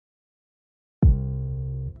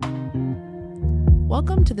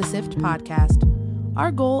Welcome to the SIFT podcast.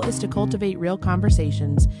 Our goal is to cultivate real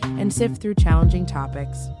conversations and sift through challenging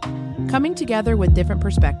topics, coming together with different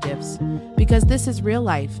perspectives, because this is real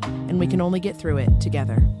life and we can only get through it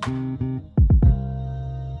together.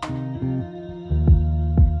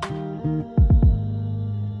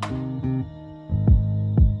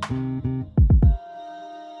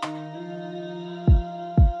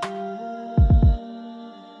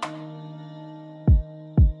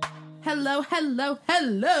 Hello.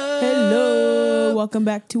 Hello. Welcome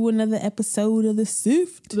back to another episode of the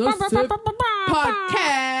SIFT. Podcast.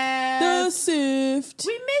 The SIFT.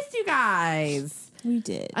 We missed you guys. We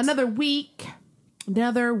did. Another week.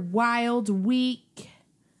 Another wild week.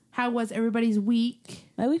 How was everybody's week?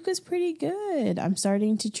 My week was pretty good. I'm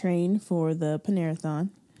starting to train for the Panerathon.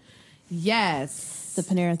 Yes. The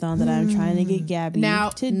Panerathon that I'm trying to get Gabby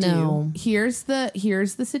to do. Here's the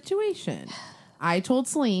situation. I told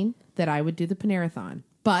Celine that I would do the Panerathon,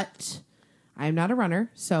 but I'm not a runner,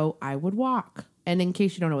 so I would walk. And in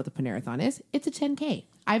case you don't know what the Panerathon is, it's a 10K.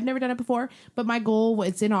 I've never done it before, but my goal,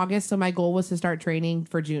 it's in August, so my goal was to start training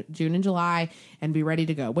for June and July and be ready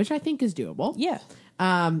to go, which I think is doable. Yeah.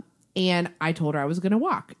 And I told her I was going to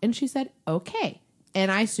walk, and she said, okay. And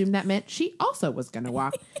I assumed that meant she also was going to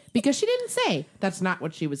walk because she didn't say that's not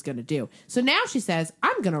what she was going to do. So now she says,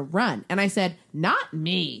 I'm going to run. And I said, not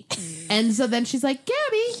me. And so then she's like,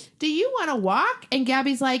 Gabby, do you want to walk? And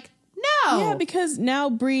Gabby's like, no. Yeah, because now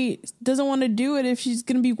Bree doesn't want to do it if she's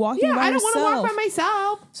going to be walking by herself. I don't want to walk by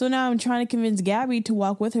myself. So now I'm trying to convince Gabby to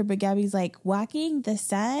walk with her, but Gabby's like, walking the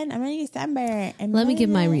sun? I'm going to get sunburned. Let me give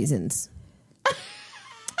my reasons.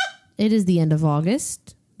 It is the end of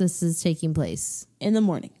August. This is taking place in the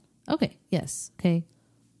morning. Okay. Yes. Okay.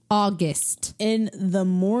 August. In the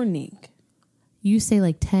morning. You say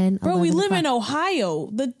like 10, Bro, 11 we live o'clock. in Ohio.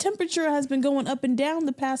 The temperature has been going up and down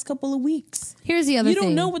the past couple of weeks. Here's the other thing. You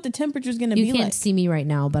don't know what the temperature is going to be like. You can't see me right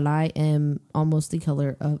now, but I am almost the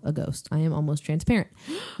color of a ghost. I am almost transparent.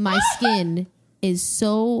 My skin is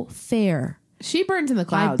so fair. She burns in the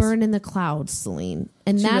clouds. I burn in the clouds, Celine.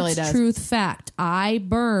 And She that's really does. truth fact. I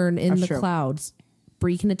burn in That's the true. clouds.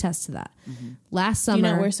 Bree can attest to that. Mm-hmm. Last summer. Do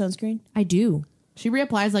you not wear sunscreen? I do. She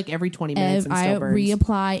reapplies like every 20 minutes and still burns.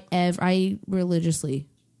 Reapply I religiously.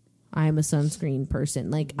 I am a sunscreen person.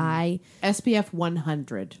 Like SPF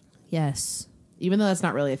 100. Yes. Even though that's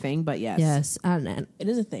not really a thing, but yes. Yes. And It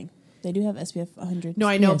is a thing. They do have SPF 100. No,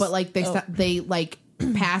 I know, Yes. but like they like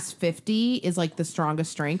past 50 is like the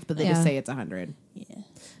strongest strength, but they just say it's 100. Yeah.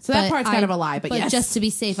 So that part's kind of a lie, but yes. just to be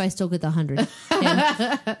safe, I still get the 100.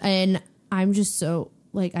 and I'm just so,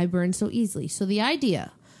 like, I burn so easily. So the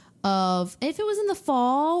idea of, if it was in the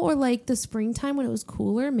fall or like the springtime when it was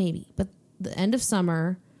cooler, maybe. But the end of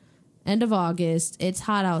summer, end of August, it's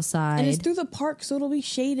hot outside. And it's through the park, so it'll be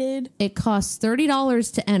shaded. It costs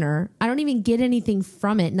 $30 to enter. I don't even get anything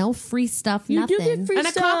from it. No free stuff, nothing. You do get free An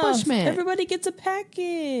stuff. accomplishment. Everybody gets a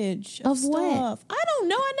package Of what? stuff. I don't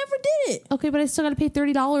know. I never did it. Okay, but I still got to pay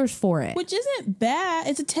 $30 for it. Which isn't bad.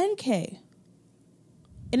 It's a 10K.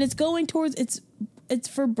 And it's going towards, it's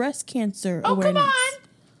for breast cancer awareness.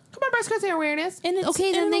 Come on, breast cancer awareness. And it's,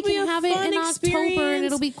 Okay, then and they it'll be can a have it fun in October and experience.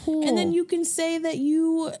 it'll be cool. And then you can say that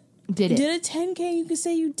you Did it. did a 10K. You can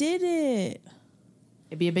say you did it.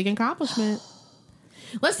 It'd be a big accomplishment.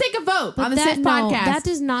 Let's take a vote But on the that, SIFT no, podcast. that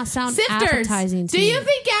does not sound Sifters, appetizing to do me. you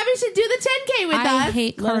think Gabby should do the 10K with us? I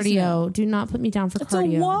hate Let us know. cardio. Do not put me down for It's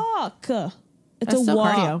cardio. a walk. It's That's a still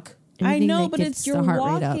walk. cardio. I Anything know, that but gets it's your the heart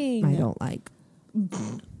walking. rate up, I don't like.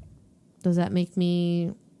 Does that make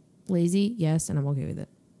me lazy? Yes, and I'm okay with it.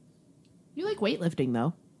 You like weightlifting,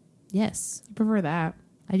 though. Yes, You prefer that.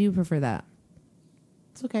 I do prefer that.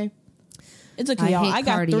 It's okay. It's okay, I y'all. hate I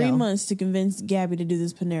got cardio. 3 months to convince Gabby to do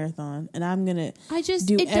this Panerathon, and I'm gonna. I just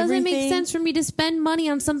do it doesn't make everything. sense for me to spend money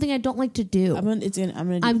on something I don't like to do.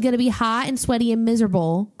 I'm gonna be hot and sweaty and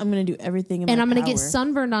miserable, I'm gonna do everything in my and I'm power. gonna get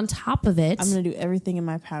sunburned on top of it. I'm gonna do everything in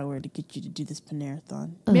my power to get you to do this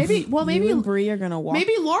Panerathon. Maybe You and Bree are gonna walk.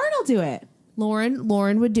 maybe Lauren will do it.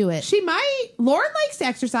 Lauren would do it. She might. Lauren likes to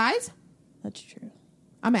exercise. That's true.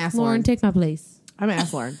 I'm gonna ask Lauren, Lauren. take my place. I'm gonna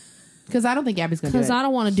ask Lauren because I don't think Gabby's gonna do it. Because I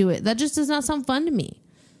don't want to do it. That just does not sound fun to me.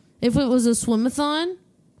 If it was a swimathon,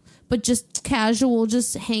 but just casual,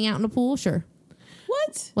 just hang out in a pool, sure.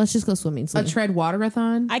 What? Let's just go swimming. a Celine. tread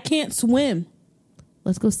waterathon. I can't swim.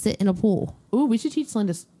 Let's go sit in a pool. Ooh, we should teach Celine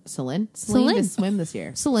to swim this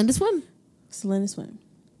year. Celine to swim. Selena swim.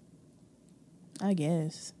 I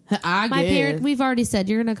guess. I My guess. parents, we've already said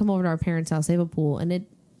you're gonna come over to our parents' house. They have a pool, and it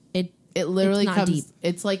It literally it's not comes. deep.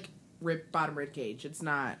 It's like bottom rib cage. It's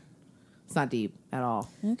not deep at all.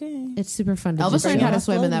 Okay. It's super fun. To Elvis just learned go. how to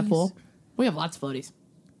swim in that floaties. pool. We have lots of floaties.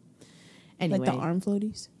 Anyway. Like the arm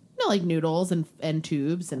floaties? No, like noodles and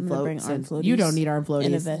tubes and I'm gonna bring floats. arm And floaties you don't need arm and a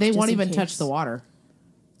floaties. vest They just won't in even touch case. the water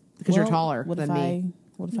because you're taller What than if me.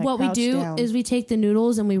 What if I What we crouch do down? is we take the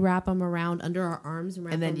noodles and we wrap them around under our arms and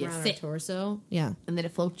wrap And then them you around our sit. torso. Yeah. And then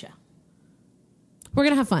it floats you. We're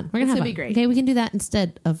going to have fun. We're going It's to have gonna fun. be great. Okay, we can do that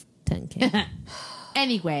instead of 10K.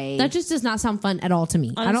 Anyway. That just does not sound fun at all to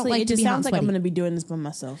me. Honestly, I don't like it to just be hot sounds and like I'm sweaty. going to be doing this by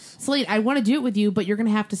myself. Celine, I want to do it with you, but you're going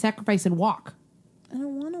to have to sacrifice and walk. I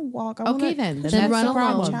don't want to walk. I Okay, wanna, then. there's Then Then no run the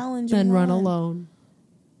problem. alone. challenge Then in run one. alone.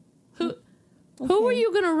 Who were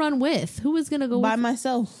you going to run with? Who was going to go By with?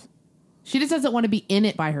 myself. She just doesn't want to be in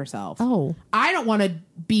it by herself. Oh. I don't want to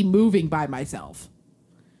be moving by myself.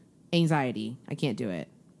 Anxiety. I can't do it.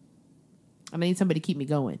 I need somebody to keep me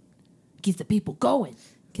going. Keeps the people going.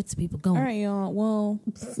 Gets the people going. All right, y'all. Well,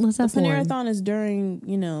 Let's the have Lauren. Panera-thon is during,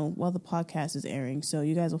 while the podcast is airing, so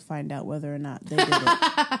you guys will find out whether or not they did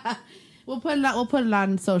it. We'll put it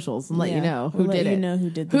on socials and let you Yeah, know who we'll did let it. you know who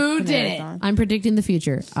did the Who did it? Panera-thon. I'm predicting the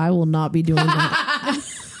future. I will not be doing that.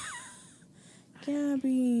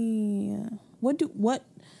 Gabby, what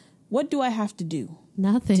do I have to do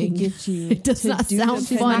Nothing. to get you? It does to not do sound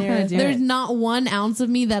the fun. Panera-thon? do There's it. not 1 ounce of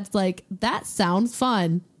me that's like, that sounds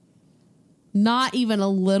fun. Not even a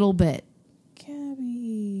little bit.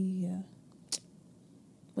 Gabby,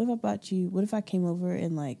 what if I bought you? What if I came over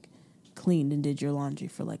and like cleaned and did your laundry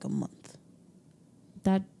for like a month?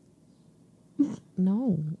 That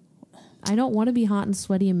no. I don't want to be hot and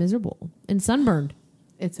sweaty and miserable and sunburned.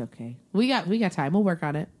 It's okay. We got time. We'll work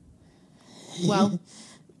on it. Well,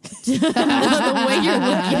 The way you're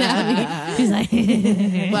looking at me. She's like,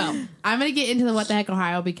 well, I'm gonna get into the What the Heck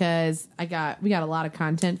Ohio because we got a lot of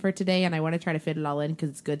content for today, and I want to try to fit it all in because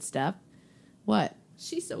it's good stuff. What?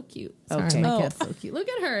 she's so cute. Okay. Sorry, my Oh. cat's so cute. Look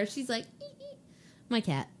at her. She's like, my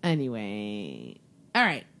cat. Anyway, all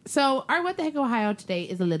right. So our What the Heck Ohio today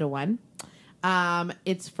is a little one.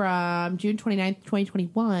 It's from June 29th,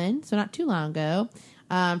 2021, so not too long ago.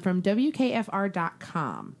 From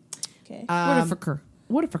WKFR.com. Okay. What a fricker.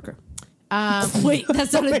 What a fricker. Wait, that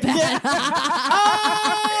sounded bad.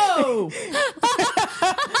 Oh! Wait,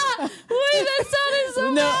 that sounded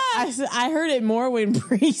so no, bad. I heard it more when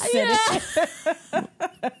Bree said it.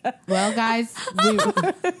 Well, guys,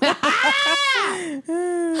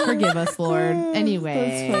 forgive us, Lord.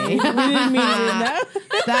 Anyway, We didn't mean it. No.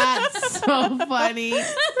 that's so funny.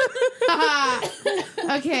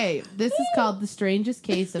 Okay, this is called the strangest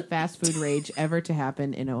case of fast food rage ever to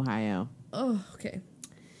happen in Ohio. Oh, okay.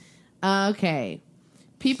 Okay.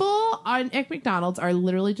 People at McDonald's are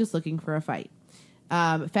literally just looking for a fight.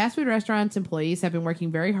 Fast food restaurants employees have been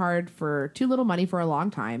working very hard for too little money for a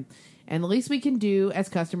long time, and the least we can do as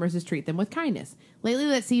customers is treat them with kindness. Lately,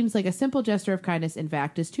 that seems like a simple gesture of kindness, in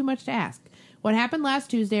fact, is too much to ask. What happened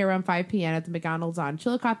last Tuesday around 5 p.m. at the McDonald's on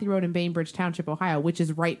Chillicothe Road in Bainbridge Township, Ohio, which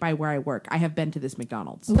is right by where I work. I have been to this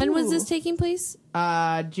McDonald's. When was this taking place?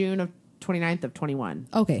 June of 29th of 21.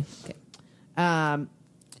 Okay.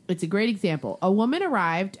 It's a great example. A woman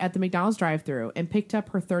arrived at the McDonald's drive-thru and picked up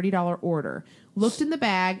her $30 order, looked in the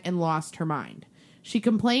bag, and lost her mind. She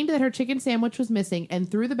complained that her chicken sandwich was missing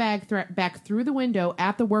and threw the bag back through the window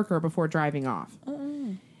at the worker before driving off.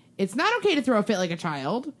 It's not okay to throw a fit like a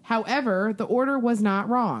child. However, the order was not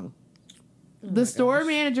wrong. The store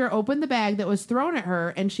manager opened the bag that was thrown at her,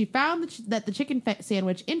 and she found that the chicken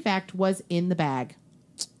sandwich, in fact, was in the bag.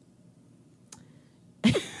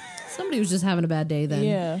 Somebody was just having a bad day then.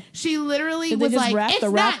 Yeah. She literally Did they was just like, wrap it's the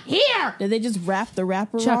not wrap- here! Did they just wrap the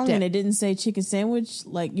wrapper Chucked wrong it. and it didn't say chicken sandwich,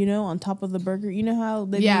 like, on top of the burger? You know how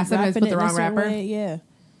they Yeah, be sometimes wrapping put it the in a wrong certain wrapper. way? Yeah.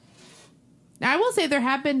 Now, I will say there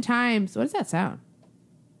have been times. What does that sound?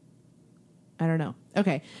 I don't know.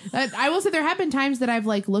 Okay. I will say there have been times that I've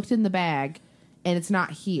looked in the bag and it's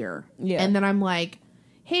not here. Yeah. And then I'm like,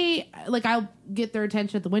 hey, I'll get their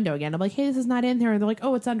attention at the window again. I'm like, hey, this is not in there. And they're like,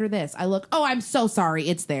 oh, it's under this. I look, oh, I'm so sorry.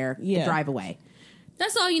 It's there. Yeah. And drive away.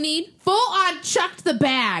 That's all you need. Full on chucked the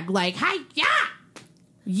bag. Like, hi, yeah.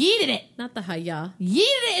 Yeeted it. Not the hiya. Yeeted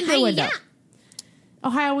it into the window.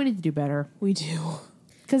 Ohio, we need to do better. We do.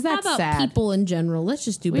 Because How that's about sad. people in general? Let's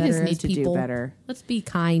just do We better just need as to do people. better. Let's be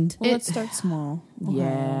kind. Well, let's start small.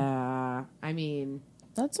 Yeah. I mean,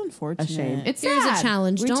 That's a unfortunate. shame. It's Here's sad. a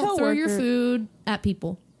challenge. Retail Don't throw your worker- food at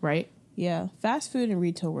people. Right? Yeah. Fast food and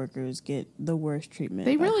retail workers get the worst treatment.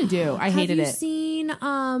 They really do. I hated Have you it. seen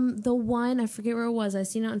the one, I forget where it was. I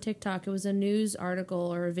seen it on TikTok. It was a news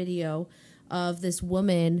article or a video of this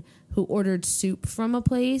woman who ordered soup from a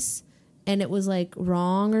place and it was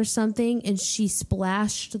wrong or something, and she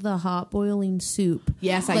splashed the hot boiling soup.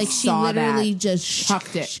 Yes, I she saw literally that. just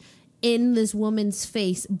Chucked it. in this woman's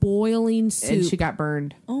face, boiling soup. And she got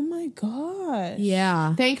burned. Oh my gosh.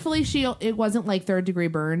 yeah. Thankfully, it wasn't like 3rd-degree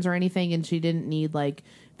burns or anything, and she didn't need like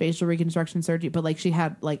facial reconstruction surgery. But like she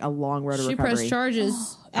had like a long road to She recovery. pressed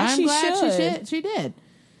charges. As I'm she glad should. she did.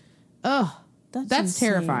 Ugh, that's insane.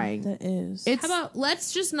 terrifying. That is. It's How about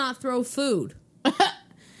let's just not throw food?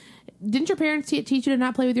 didn't your parents teach you to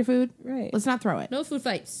not play with your food? Right. Let's not throw it. No food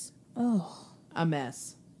fights. Oh. A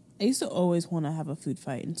mess. I used to always want to have a food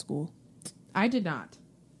fight in school. I did not.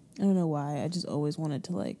 I don't know why. I just always wanted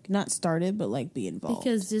to like not start it, but like be involved.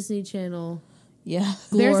 Because Disney Channel yeah.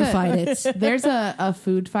 glorified it. There's a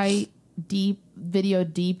food fight deep in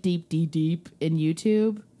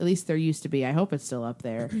YouTube. At least there used to be. I hope it's still up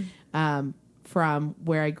there. From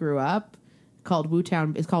where I grew up, called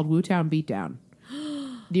Wootown. It's called Wootown Beatdown.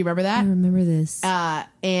 Do you remember that? I remember this.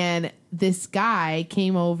 And this guy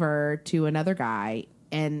came over to another guy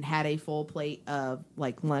and had a full plate of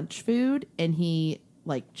like lunch food, and he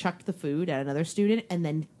like chucked the food at another student and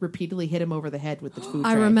then repeatedly hit him over the head with the food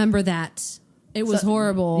I tray. remember that. It was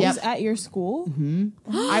horrible. Yep. Was at your school?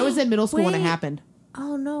 I was in middle school when it Wait. happened.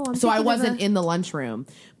 Oh no! So I wasn't in the lunchroom,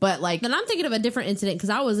 but like, Then I'm thinking of a different incident because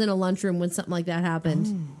I was in a lunchroom when something like that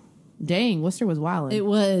happened. dang, Worcester was wilding. It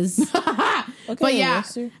was. Okay, But yeah,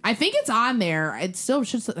 Worcester. I think it's on there. It still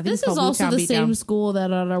should. I think This it's called is also Wootown the Beatdown. same school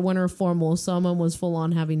that at our winter formal, someone was full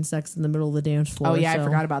on having sex in the middle of the dance floor. Oh yeah, so- I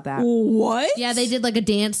forgot about that. What? Yeah, they did like a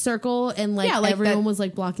dance circle and like, Yeah, like everyone that- was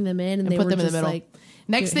like blocking them in and they Put were them in the just middle. like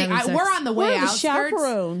Next thing, having sex. we're on the way Where are the outskirts.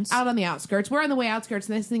 chaperones? Out on the outskirts. We're on the way outskirts.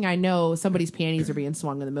 Next thing I know, somebody's panties are being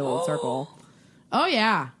swung in the middle of the circle. Oh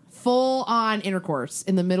yeah, full on intercourse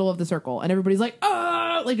in the middle of the circle, and everybody's like,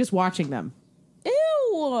 oh, like just watching them.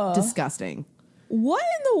 Ew. Disgusting. What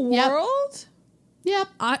in the Yep. world? Yep.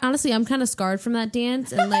 Honestly, I'm kind of scarred from that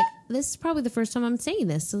dance, and like this is probably the first time I'm saying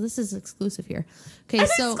this, so this is exclusive here. Okay,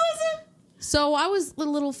 so I was a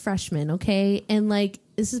little freshman, okay, and like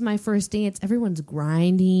this is my first dance. Everyone's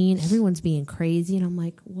grinding, everyone's being crazy, and I'm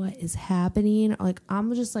like, what is happening? Like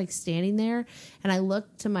I'm just like standing there, and I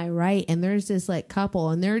look to my right, and there's this like couple,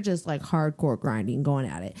 and they're just like hardcore grinding, going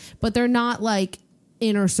at it, but they're not like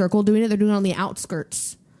inner circle doing it; they're doing it on the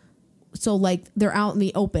outskirts. So like they're out in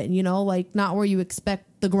the open, you know, like not where you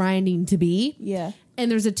expect the grinding to be. Yeah.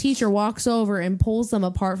 And there's a teacher walks over and pulls them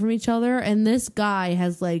apart from each other. And this guy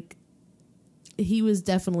has like, he was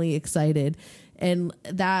definitely excited. And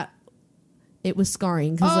that, it was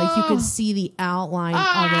scarring because like you could see the outline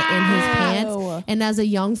of it in his pants. And as a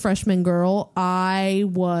young freshman girl, I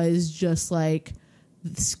was just like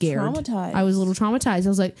scared. Traumatized. I was a little traumatized. I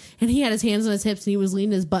was like, and he had his hands on his hips and he was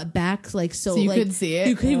leaning his butt back like so you like, couldn't see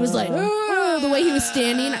it? He was like, the way he was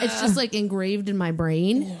standing, it's just like engraved in my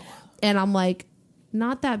brain. And I'm like,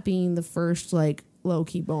 not that being the first like low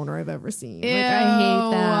key boner I've ever seen. Like I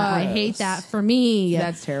hate that. I hate that for me.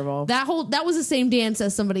 That's terrible. That was the same dance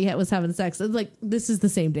as somebody was having sex. It's like this is the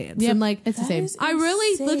same dance. Yep, And like it's the same. is I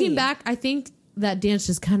really insane. looking back, I think that dance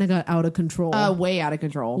just kind of got out of control. Way out of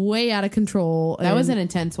control. Way out of control. That was And an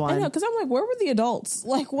intense one. I know, because I'm like, where were the adults?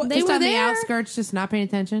 Like, what? They Just were on the there. outskirts, just not paying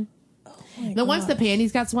attention. my Then once the gosh.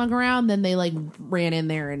 panties got swung around, then they like ran in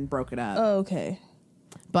there and broke it up. Oh, okay.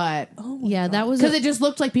 But yeah, that was because it just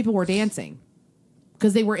looked like people were dancing,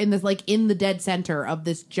 because they were in this like in the dead center of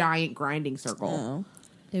this giant grinding circle. Oh,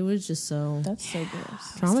 it was just so that's so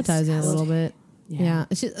gross. traumatizing a little bit. Yeah,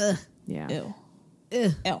 it's just Yeah. Ew.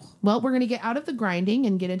 ugh. Ew. Well, we're gonna get out of the grinding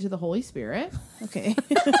and get into the Holy Spirit. Okay.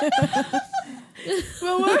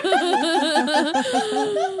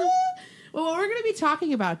 Well, what we're going to be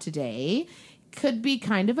talking about today could be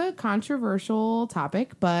kind of a controversial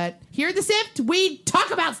topic, but here at the Sift, we talk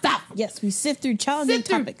about stuff. Yes, we sift through challenging Sift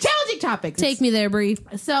through topics. challenging topics. Take me there, Bree.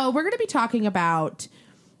 So we're going to be talking about,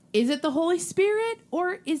 is it the Holy Spirit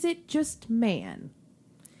or is it just man?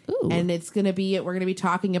 Ooh. And we're going to be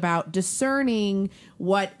talking about discerning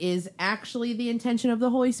what is actually the intention of the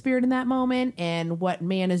Holy Spirit in that moment and what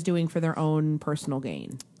man is doing for their own personal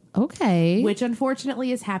gain. Okay. Which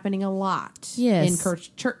unfortunately is happening a lot. Yes. In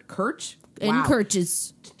church in Wow.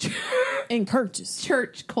 churches. In churches.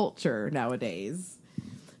 Church culture nowadays.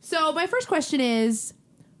 So my first question is,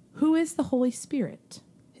 who is the Holy Spirit?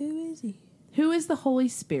 Who is he? Who is the Holy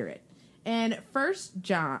Spirit? And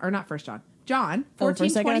John 14, Oh, for a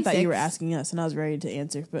second, I thought you were 26. asking us, and I was ready to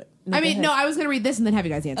answer. But I mean, no, I was going to read this and then have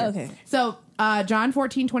you guys answer. Okay. So, John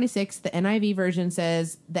 14:26, the NIV version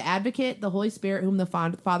says, "The Advocate, the Holy Spirit, whom the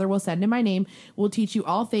Father will send in my name, will teach you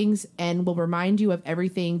all things and will remind you of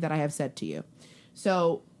everything that I have said to you."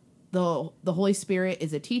 So, the Holy Spirit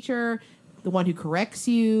is a teacher, the one who corrects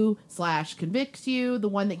you / convicts you, the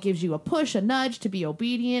one that gives you a push, a nudge to be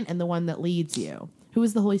obedient, and the one that leads you. Who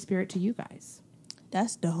is the Holy Spirit to you guys?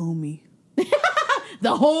 That's the homie. The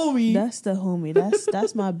homie. That's the homie.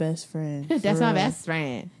 That's my best friend. That's for my real. best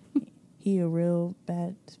friend. He a real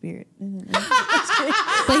bad spirit.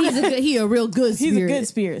 But he a real good spirit. He's a good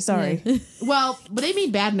spirit. Sorry. Well, but they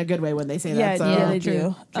mean bad in a good way when they say Yeah, that. So. yeah, they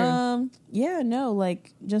true, do. Yeah, no,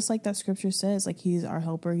 like just like that scripture says, like he's our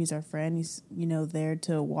helper, he's our friend, he's there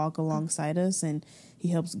to walk alongside us, and he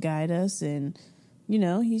helps guide us, and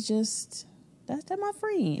he's just that's my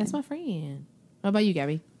friend. That's my friend. How about you,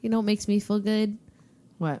 Gabby? You know what makes me feel good?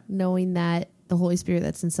 What? Knowing that the Holy Spirit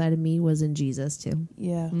that's inside of me was in Jesus too.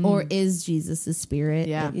 Yeah. Or is Jesus' spirit.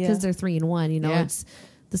 Yeah. Because Yeah. they're 3 in 1. Yeah. It's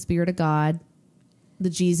the Spirit of God, the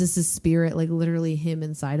Jesus' spirit, like literally him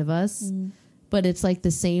inside of us. But it's like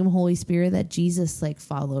the same Holy Spirit that Jesus like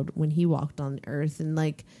followed when he walked on earth. And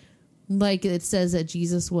like it says that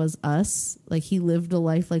Jesus was us. Like he lived a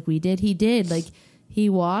life like we did. He did. Like he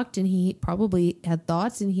walked and he probably had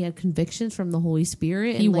thoughts and he had convictions from the Holy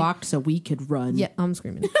Spirit. He and walked so we could run. Yeah, I'm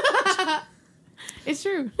screaming. It's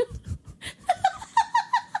true.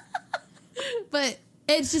 But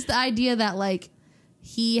it's just the idea that like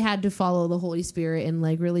he had to follow the Holy Spirit and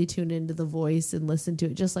like really tune into the voice and listen to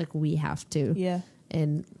it just like we have to. Yeah.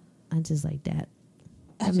 And I just like that.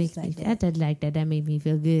 I That just makes like me that. I did like that. That made me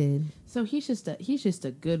feel good. So he's just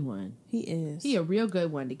a good one. He is. He a real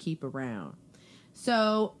good one to keep around.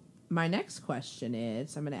 So my next question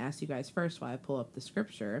is, I'm going to ask you guys first while I pull up the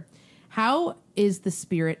scripture. How is the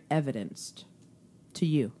Spirit evidenced to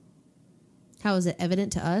you? How is it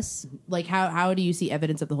evident to us? Like how do you see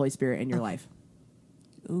evidence of the Holy Spirit in your life?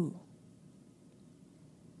 Ooh.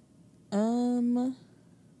 And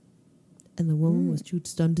the woman was too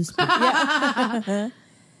stunned to speak. I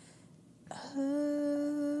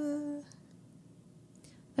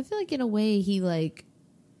feel like in a way he like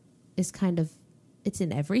is kind of it's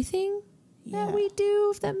in everything Yeah. that we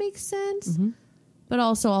do, if that makes sense. Mm-hmm. But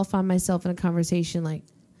also I'll find myself in a conversation like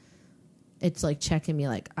it's like checking me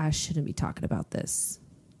like I shouldn't be talking about this.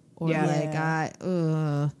 Or Yeah. like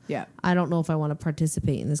Yeah. I don't know if I want to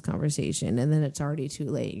participate in this conversation, and then it's already too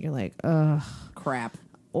late. You're like, ugh. Crap.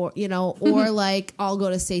 Or or like I'll go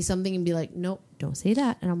to say something and be like, nope, don't say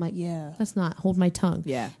that. And I'm like, Yeah. that's not, hold my tongue.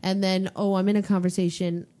 Yeah. And then, I'm in a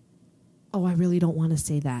conversation. Oh, I really don't want to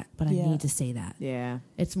say that, but I Yeah. need to say that. Yeah.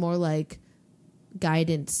 It's more like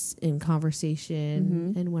guidance in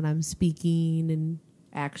conversation and when I'm speaking and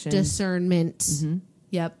Action. discernment.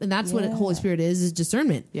 Yep. And that's what Yeah. Holy Spirit is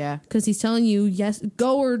discernment. Yeah. Because he's telling you, yes,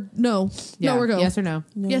 go or no. Yeah. No or go. Yes or no.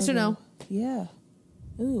 Yes or no. Yeah.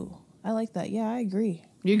 Ooh. I like that. Yeah, I agree.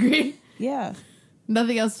 You agree? Yeah.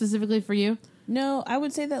 Nothing else specifically for you? No, I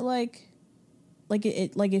would say that like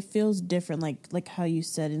it feels different, like how you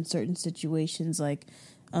said in certain situations, like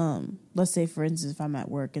let's say for instance if I'm at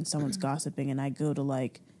work and someone's gossiping and I go to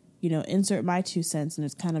like insert my 2 cents, and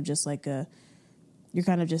it's kind of just like you're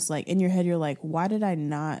kind of just like in your head you're like, why did I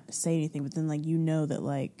not say anything? But then like that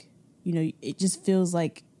like it just feels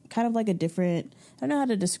like kind of like a different, I don't know how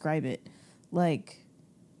to describe it, like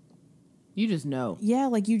You just know. yeah,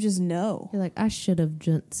 like you just know. You're like, I should have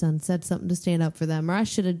said something to stand up for them, or I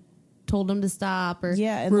should have told them to stop, or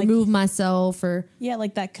Yeah, and remove myself, or Yeah,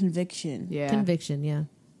 like that conviction. Yeah. conviction. Yeah,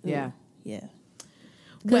 Yeah. Yeah.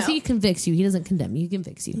 because Well- he convicts you. He doesn't condemn you. He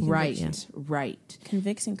convicts you. Right. Yeah. Right.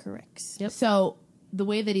 Convicts and corrects. Yep. So the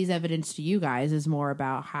way that he's evidenced to you guys is more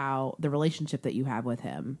about how the relationship that you have with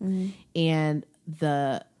him and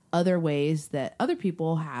the other ways that other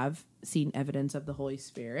people have seen evidence of the Holy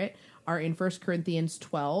Spirit are in 1 Corinthians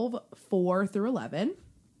 12, 4 through 11.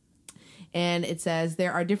 And it says,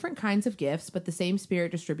 there are different kinds of gifts, but the same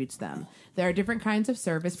Spirit distributes them. There are different kinds of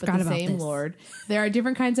service, but Forgot the about same this. Lord. There are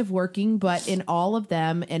different kinds of working, but in all of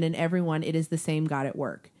them and in everyone, it is the same God at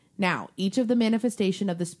work. Now, each of the manifestation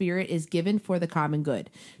of the Spirit is given for the common good.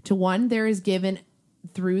 To one, there is given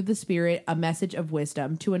through the Spirit a message of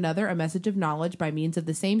wisdom. To another, a message of knowledge by means of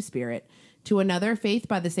the same Spirit. To another, faith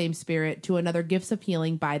by the same Spirit. To another, gifts of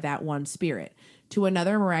healing by that one Spirit. To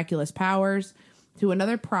another, miraculous powers. To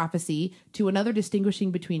another, prophecy. To another,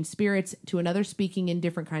 distinguishing between spirits. To another, speaking in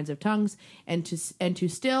different kinds of tongues. And to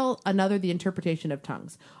still another, the interpretation of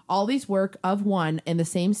tongues. All these work of one and the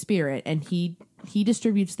same Spirit, and he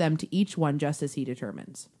distributes them to each one just as he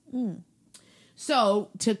determines. So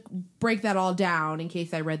to break that all down, in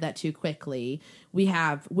case I read that too quickly, we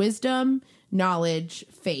have wisdom, knowledge,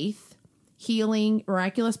 faith, healing,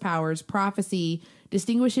 miraculous powers, prophecy,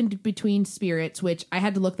 distinguishing between spirits, which I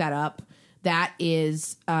had to look that up. That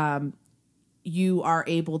is you are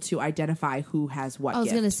able to identify who has what I was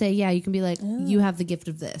gift. going to say, yeah, you can be like, you have the gift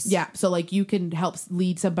of this. Yeah, so like you can help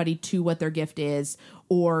lead somebody to what their gift is,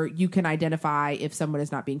 or you can identify if someone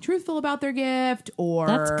is not being truthful about their gift, or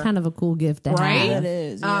That's kind of a cool gift to Right? have. That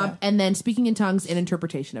is. Yeah. and then speaking in tongues and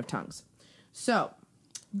interpretation of tongues. So,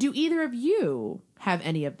 do either of you have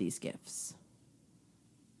any of these gifts?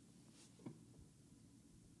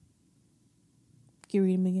 Can you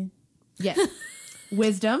read them again? Yes.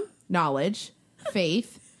 Wisdom, knowledge,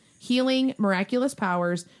 faith, healing, miraculous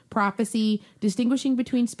powers, prophecy, distinguishing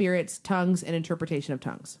between spirits, tongues, and interpretation of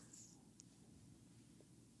tongues.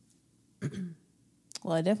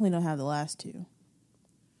 Well, I definitely don't have the last two.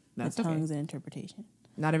 That's the okay. tongues and interpretation.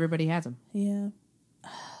 Not everybody has them. Yeah.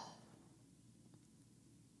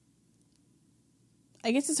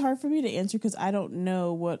 I guess it's hard for me to answer because I don't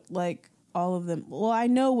know what like all of them. Well, I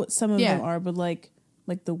know what some of Yeah. them are, but like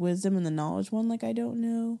the wisdom and the knowledge one, like I don't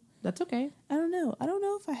know. That's okay. I don't know. I don't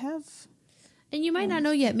know if I have. And you might not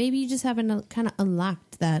know yet. Maybe you just haven't kind of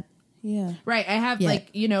unlocked that. Yeah. Right. I have, Yeah. like,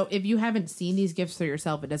 you know, if you haven't seen these gifts for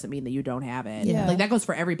yourself, it doesn't mean that you don't have it. Yeah. Like, that goes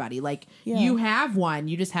for everybody. Like, Yeah. you have one,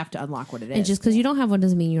 you just have to unlock what it is. And just because you don't have one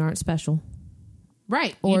doesn't mean you aren't special.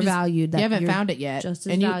 right. or You just- valued, that You haven't you're found it yet. just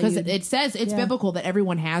as and because valued. it says it's Yeah. biblical that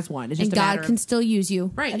everyone has one. It's just And a matter God can still use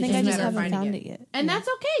you. Right. I it's think I a just matter of haven't finding found it yet. And that's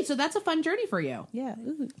okay. So that's a fun journey for you. Yeah.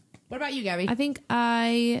 Ooh. What about you, Gabby? I think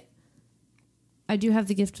I do have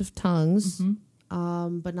the gift of tongues,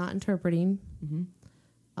 Mm-hmm. but not interpreting.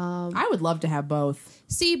 I would love to have both.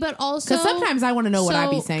 See, but also Because sometimes I want to know what I'd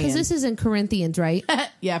be saying. Because this is in Corinthians, right?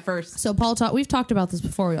 yeah, first. So we've talked about this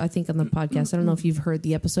before, I think, on the podcast. I don't know if you've heard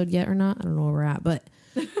the episode yet or not. I don't know where we're at, but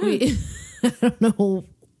I don't know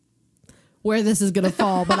where this is going to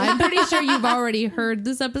fall, but I'm pretty sure you've already heard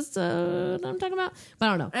this episode I'm talking about, but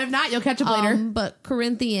I don't know. If not, you'll catch up later. But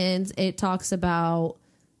Corinthians, it talks about,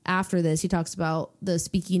 after this, he talks about the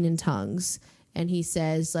speaking in tongues. And he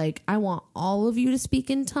says, like, I want all of you to speak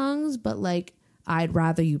in tongues, but, like, I'd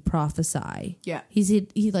rather you prophesy. Yeah.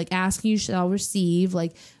 He like, asking you shall receive,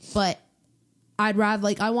 like, but I'd rather,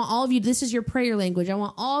 like, I want all of you, this is your prayer language. I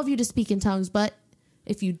want all of you to speak in tongues, but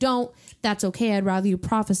if you don't, that's okay. I'd rather you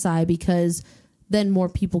prophesy because then more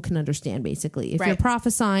people can understand, basically. If you're Right.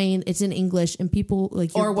 prophesying, it's in English and people,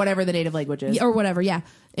 like, or whatever the native language is. or whatever, yeah.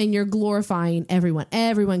 And you're glorifying everyone.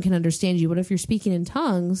 Everyone can understand you. But if you're speaking in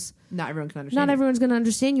tongues, Not everyone can understand. not it. everyone's going to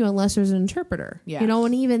understand you unless there's an interpreter. Yeah. You know,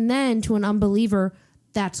 and even then, to an unbeliever,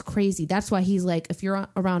 that's crazy. That's why he's like, if you're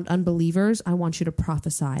around unbelievers, I want you to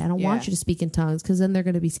prophesy. I don't want Yeah. you to speak in tongues because then they're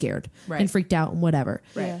going to be scared Right. and freaked out and whatever.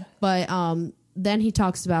 Right. Yeah. But then he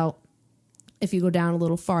talks about, if you go down a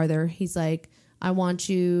little farther, he's like, I want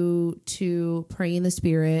you to pray in the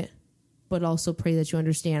Spirit, but also pray that you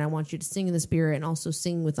understand. I want you to sing in the Spirit and also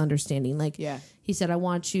sing with understanding. Like, Yeah. he said, I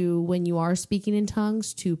want you, when you are speaking in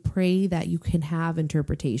tongues, to pray that you can have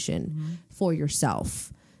interpretation for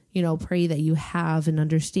yourself. You know, pray that you have an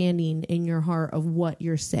understanding in your heart of what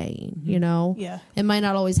you're saying, you know? Yeah. It might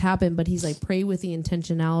not always happen, but he's like, pray with the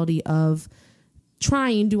intentionality of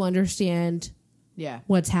trying to understand Yeah.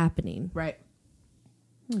 what's happening. Right.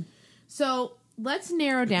 So let's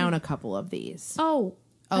narrow down a couple of these. Oh,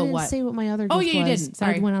 I Oh, didn't what? say what my other Oh, gift yeah, you was. didn't.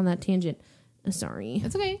 Sorry. I went on that tangent. Sorry.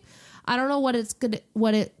 It's okay. I don't know what it's good,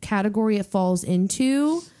 what it category it falls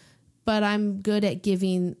into, but I'm good at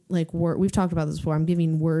giving like word. We've talked about this before. I'm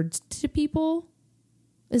giving words to people.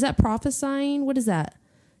 Is that prophesying? What is that?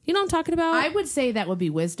 You know what I'm talking about? I would say that would be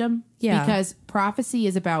wisdom. Yeah. Because prophecy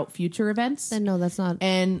is about future events. Then no, that's not.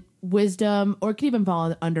 And wisdom, or it could even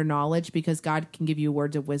fall under knowledge, because God can give you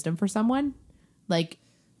words of wisdom for someone. Like,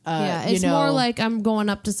 Yeah, you it's know, more like I'm going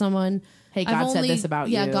up to someone. Hey, God said this about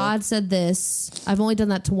Yeah, you. God said this. I've only done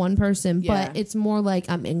that to one person, Yeah. but it's more like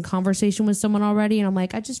I'm in conversation with someone already, and I'm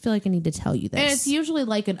like, I just feel like I need to tell you this. and it's usually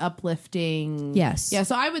like an uplifting. Yes. Yeah.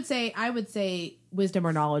 So I would say wisdom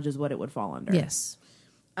or knowledge is what it would fall under. Yes.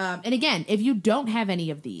 And again, if you don't have any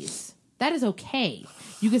of these, that is okay.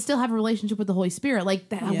 You can still have a relationship with the Holy Spirit. Like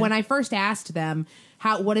Yeah. when I first asked them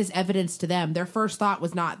what is evidence to them, their first thought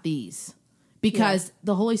was not these, because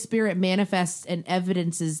the Holy Spirit manifests and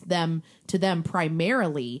evidences them to them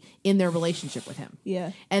primarily in their relationship with Him.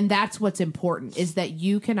 Yeah. And that's what's important, is that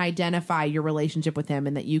you can identify your relationship with Him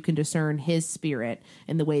and that you can discern His Spirit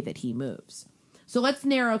and the way that He moves. So let's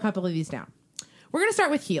narrow a couple of these down. We're going to start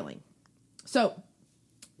with healing. So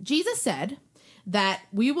Jesus said that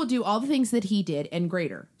we will do all the things that He did and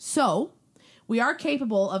greater. So we are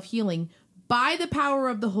capable of healing by the power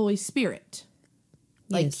of the Holy Spirit.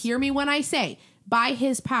 Like, Yes. hear me when I say, by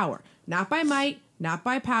His power, not by might, not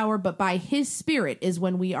by power, but by His Spirit is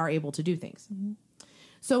when we are able to do things.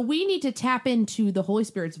 So we need to tap into the Holy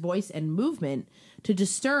Spirit's voice and movement to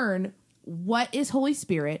discern what is Holy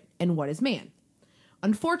Spirit and what is man.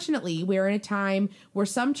 Unfortunately, we're in a time where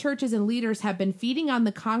some churches and leaders have been feeding on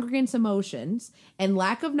the congregants' emotions and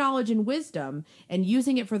lack of knowledge and wisdom and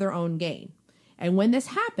using it for their own gain. And when this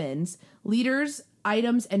happens, leaders,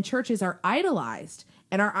 items, and churches are idolized,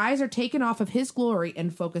 and our eyes are taken off of his glory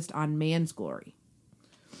and focused on man's glory.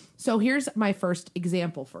 So here's my first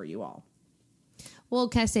example for you all. Well,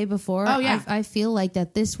 can I say before? Oh, yeah. I feel like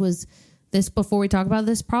that this before we talk about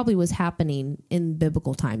this, probably was happening in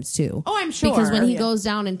biblical times too. Oh, I'm sure. Because when he goes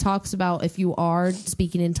down and talks about if you are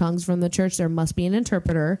speaking in tongues from the church, there must be an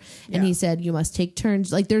interpreter. And he said you must take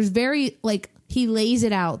turns. Like there's he lays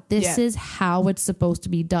it out. This is how it's supposed to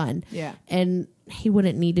be done. Yeah. And he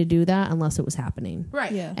wouldn't need to do that unless it was happening.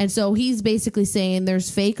 Right. Yeah. And so he's basically saying there's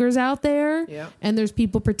fakers out there and there's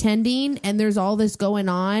people pretending and there's all this going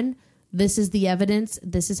on. This is the evidence.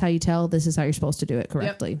 This is how you tell. This is how you're supposed to do it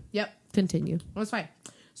correctly. Yep. Continue. That's fine.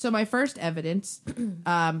 So my first evidence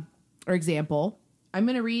or example, I'm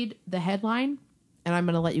going to read the headline and I'm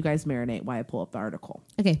going to let you guys marinate while I pull up the article.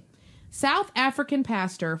 Okay. South African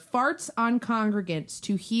pastor farts on congregants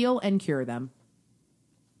to heal and cure them.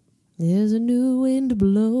 There's a new wind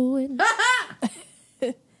blowing.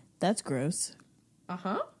 That's gross.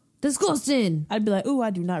 Uh-huh. Disgusting. I'd be like, ooh, I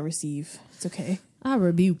do not receive. It's okay. I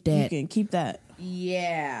rebuke You that. can keep that.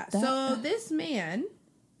 Yeah. So this man...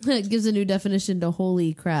 It gives a new definition to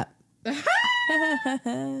holy crap. But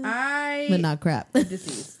not crap.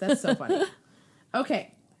 Disease. That's so funny.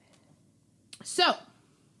 Okay. So,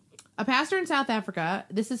 a pastor in South Africa,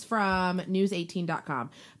 this is from news18.com.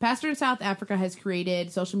 Pastor in South Africa has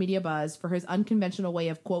created social media buzz for his unconventional way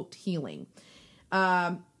of, quote, healing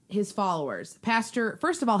his followers. Pastor,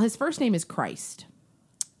 first of all, his first name is Christ.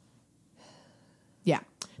 Yeah.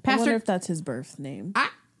 I wonder if that's his birth name.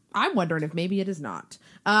 I'm wondering if maybe it is not.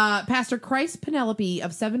 Pastor Christ Penelope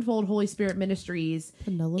of Sevenfold Holy Spirit Ministries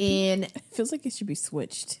It feels like it should be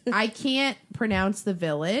switched. I can't pronounce the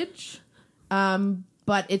village,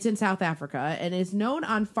 but it's in South Africa and is known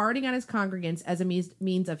on farting on his congregants as a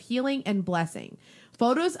means of healing and blessing.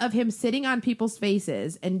 Photos of him sitting on people's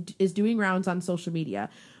faces and is doing rounds on social media.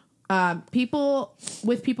 People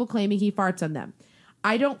claiming he farts on them.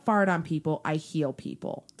 I don't fart on people. I heal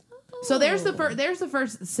people. So there's the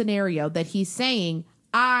first scenario that he's saying,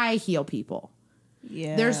 I heal people.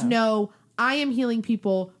 Yeah. There's no, I am healing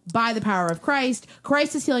people by the power of Christ.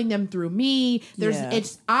 Christ is healing them through me.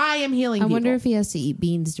 I am healing people. I wonder if he has to eat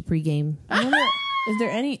beans to pregame. I wonder, is there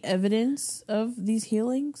any evidence of these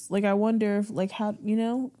healings? Like, I wonder if, like, how,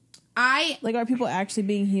 are people actually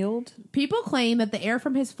being healed? People claim that the air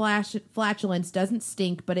from his flatulence doesn't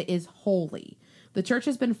stink, but it is holy. The church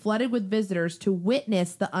has been flooded with visitors to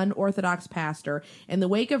witness the unorthodox pastor in the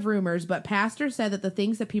wake of rumors, but pastor said that the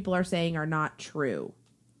things that people are saying are not true.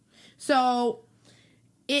 So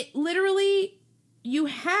it literally, you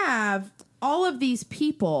have all of these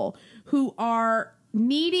people who are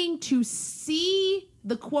needing to see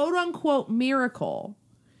the quote unquote miracle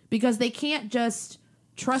because they can't just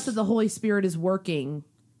trust that the Holy Spirit is working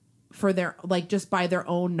for their, just by their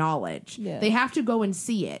own knowledge. Yeah. They have to go and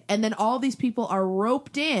see it. And then all these people are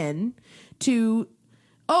roped in to,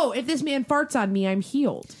 if this man farts on me, I'm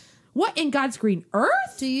healed. What in God's green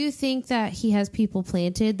earth? Do you think that he has people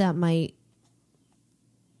planted that might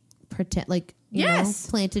pretend,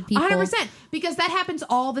 planted people? 100%. Because that happens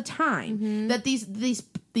all the time. Mm-hmm. That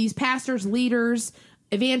these pastors, leaders,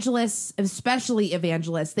 evangelists, especially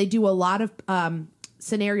evangelists, they do a lot of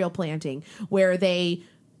scenario planting where they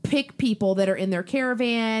pick people that are in their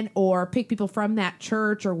caravan or pick people from that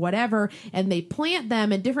church or whatever, and they plant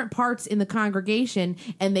them in different parts in the congregation,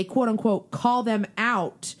 and they quote unquote call them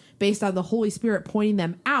out based on the Holy Spirit pointing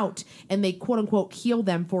them out, and they quote unquote heal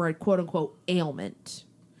them for a quote unquote ailment.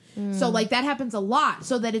 So that happens a lot,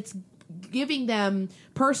 so that it's giving them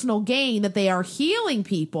personal gain that they are healing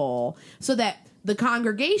people so that the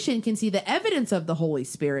congregation can see the evidence of the Holy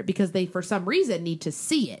Spirit because they, for some reason, need to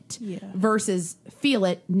see it versus feel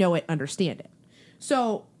it, know it, understand it.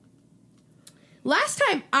 So last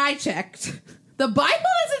time I checked, the Bible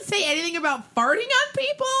doesn't say anything about farting on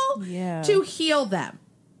people to heal them.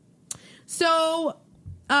 So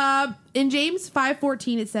in James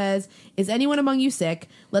 5:14, it says, "Is anyone among you sick?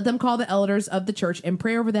 Let them call the elders of the church and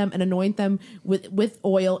pray over them and anoint them with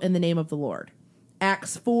oil in the name of the Lord."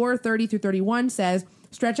 Acts 4:30-31 says,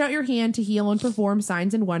 "Stretch out your hand to heal and perform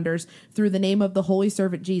signs and wonders through the name of the holy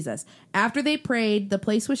servant Jesus." After they prayed, the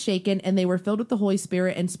place was shaken and they were filled with the Holy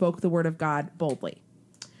Spirit and spoke the word of God boldly.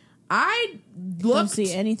 I Don't looked.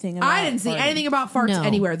 see anything. About I didn't see farting. anything about farts No.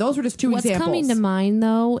 anywhere. Those were just two What's examples. coming to mind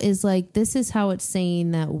though is like this is how it's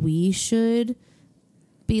saying that we should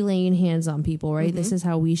be laying hands on people, right? This is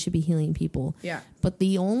how we should be healing people. Yeah. But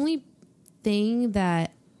the only thing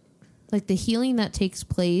that like the healing that takes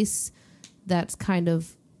place that's kind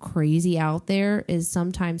of crazy out there is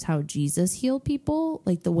sometimes how Jesus healed people,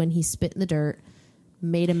 like the when he spit in the dirt,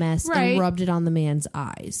 made a mess Right. and rubbed it on the man's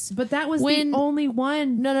eyes. But that was When- the only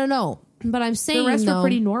one. No. But I'm saying The rest though, were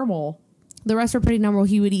pretty normal. the rest were pretty normal.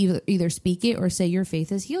 He would either speak it or say, your faith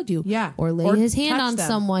has healed you. Yeah. Or lay Or his hand touch on them.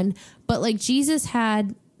 someone. But like Jesus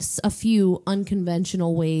had a few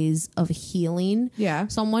unconventional ways of healing. Yeah.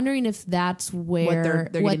 So I'm wondering if that's where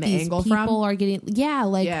they're what getting the these angle people from? are getting. Yeah.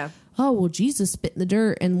 Like, Yeah. oh, well, Jesus spit in the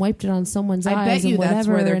dirt and wiped it on someone's I eyes. bet you and whatever, that's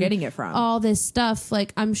where they're and getting it from. all this stuff.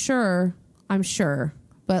 Like, I'm sure.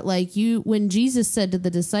 But like when Jesus said to the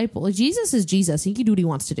disciple, like Jesus is Jesus. He can do what he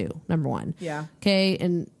wants to do. Number one. Yeah. Okay.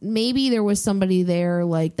 And maybe there was somebody there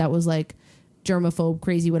like that was like germaphobe,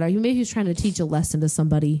 crazy, whatever. Maybe he was trying to teach a lesson to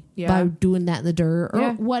somebody by doing that in the dirt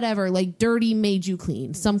or whatever. Like dirty made you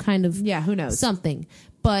clean. Some kind of Who knows? something.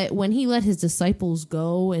 But when he let his disciples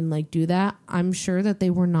go and like do that, I'm sure that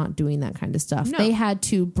they were not doing that kind of stuff. No. They had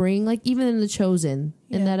to bring, like even in The Chosen,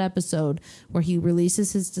 in that episode where he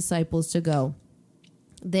releases his disciples to go,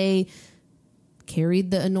 they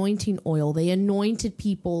carried the anointing oil. They anointed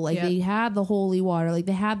people. Like they had the holy water. Like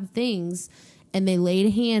they had the things, and they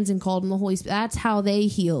laid hands and called them the Holy Spirit. That's how they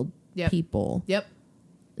healed people. Yep.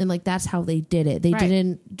 And like that's how they did it. They Right.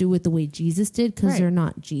 didn't do it the way Jesus did because Right. they're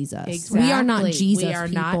not Jesus. Exactly. We are not Jesus. We are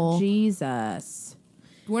people. not Jesus.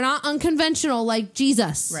 We're not unconventional like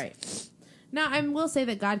Jesus. Right. Now, I will say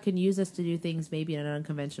that God can use us to do things maybe in an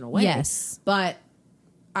unconventional way. Yes. But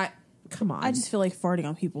come on. I just feel like farting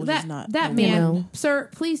on people is not. that no man, know. sir,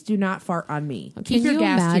 please do not fart on me. Can Keep your you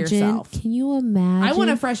gas imagine? to yourself. Can you imagine? I want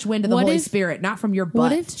a fresh wind of the What Holy if- Spirit, not from your butt.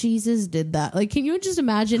 What if Jesus did that? Like, can you just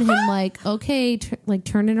imagine him like, okay, like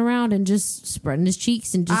turning around and just spreading his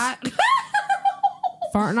cheeks and just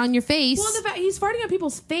farting on your face? Well, the fact he's farting on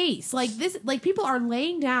people's face, like this, like people are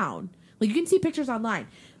laying down. Like you can see pictures online,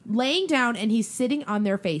 laying down, and he's sitting on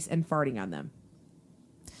their face and farting on them.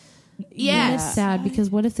 And Yes. it's sad because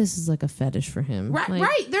what if this is like a fetish for him? Right, Like,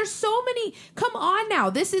 right. There's so many. Come on now.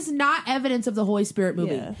 This is not evidence of the Holy Spirit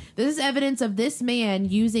moving. Yeah. This is evidence of this man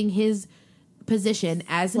using his position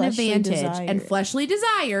as an Fleshly advantage desire. and fleshly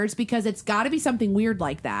desires, because it's got to be something weird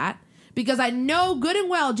like that. Because I know good and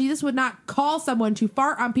well Jesus would not call someone to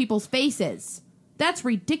fart on people's faces. That's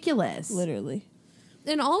ridiculous. Literally.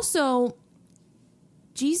 And also,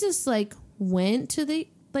 Jesus like went to the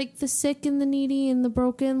sick and the needy and the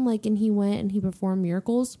broken, like, and he went and he performed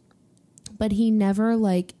miracles, but he never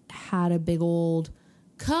like had a big old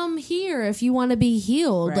come here if you want to be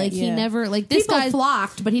healed. Right. Like he Yeah. never like this People guy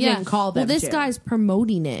flocked, but he didn't call them. Well, this to. guy's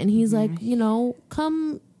promoting it, and he's like,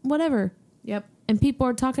 come whatever. Yep. And people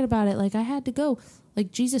are talking about it like I had to go.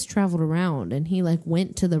 Like Jesus traveled around and he like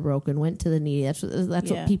went to the broken, went to the needy. That's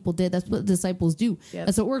Yeah. what people did. That's what disciples do. Yep.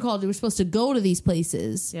 That's what we're called. We're supposed to go to these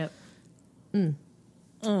places. Yep.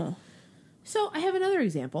 So I have another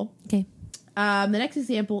example. Okay. The next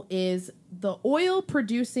example is the oil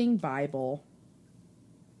producing Bible.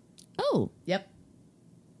 Oh, Yep.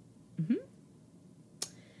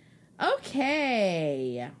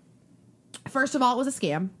 Okay. First of all, it was a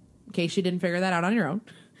scam, in case you didn't figure that out on your own.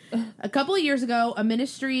 A couple of years ago, a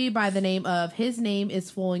ministry by the name of His Name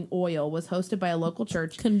is Flowing Oil was hosted by a local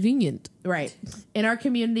church. convenient. Right. In our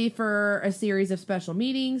community for a series of special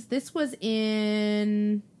meetings. This was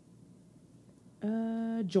in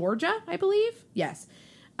Georgia, I believe. Yes.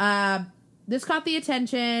 This caught the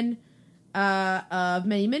attention of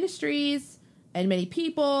many ministries and many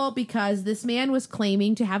people because this man was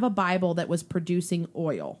claiming to have a Bible that was producing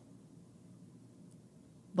oil.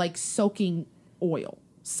 Like soaking oil,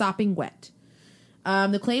 sopping wet.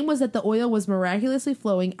 The claim was that the oil was miraculously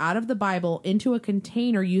flowing out of the Bible into a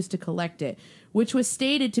container used to collect it, which was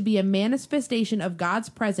stated to be a manifestation of God's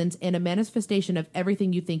presence and a manifestation of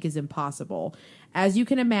everything you think is impossible. As you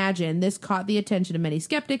can imagine, this caught the attention of many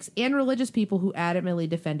skeptics and religious people who adamantly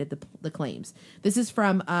defended the claims. This is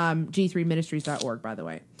from g3ministries.org, by the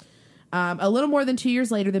way. A little more than 2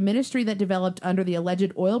 years later, the ministry that developed under the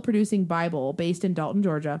alleged oil-producing Bible based in Dalton,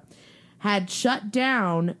 Georgia, had shut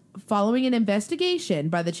down following an investigation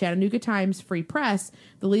by the Chattanooga Times Free Press.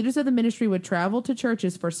 The leaders of the ministry would travel to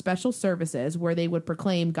churches for special services where they would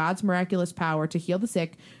proclaim God's miraculous power to heal the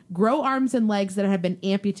sick, grow arms and legs that had been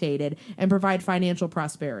amputated, and provide financial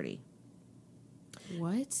prosperity.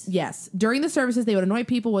 What? Yes. During the services, they would anoint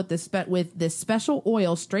people with this special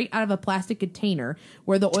oil straight out of a plastic container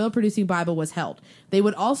where the oil-producing Bible was held. They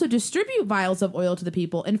would also distribute vials of oil to the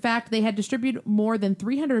people. In fact, they had distributed more than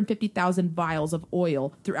 350,000 vials of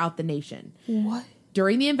oil throughout the nation. What?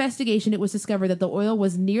 During the investigation, it was discovered that the oil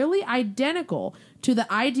was nearly identical to the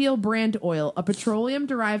Ideal brand oil, a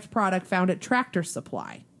petroleum-derived product found at Tractor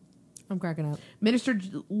Supply. I'm cracking up. Minister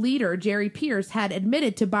leader Jerry Pierce had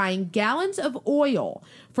admitted to buying gallons of oil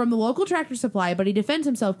from the local Tractor Supply, but he defends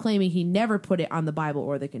himself, claiming he never put it on the Bible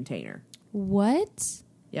or the container. What?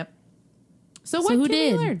 Yep. So what who can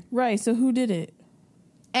did? we learn? Right. So who did it?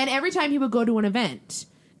 And every time he would go to an event,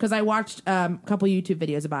 because I watched a couple YouTube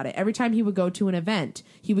videos about it, every time he would go to an event,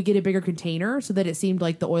 he would get a bigger container so that it seemed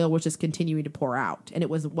like the oil was just continuing to pour out and it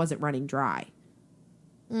wasn't running dry.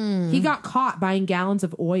 He got caught buying gallons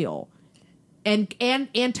of oil and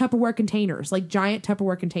Tupperware containers, like giant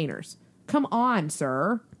Tupperware containers. Come on,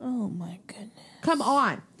 sir. Oh my goodness. Come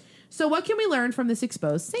on. So what can we learn from this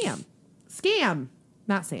exposed scam?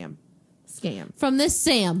 Not Sam. Scam. From this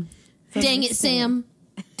Sam. Dang it, Sam.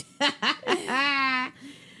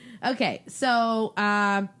 Okay, so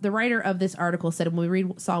the writer of this article said when we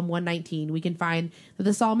read Psalm 119, we can find that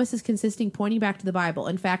the psalmist is pointing back to the Bible.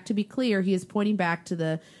 In fact, to be clear, he is pointing back to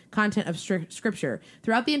the content of Scripture.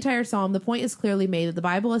 Throughout the entire psalm, the point is clearly made that the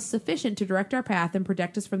Bible is sufficient to direct our path and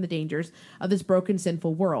protect us from the dangers of this broken,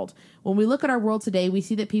 sinful world. When we look at our world today, we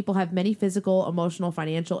see that people have many physical, emotional,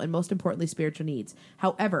 financial, and most importantly, spiritual needs.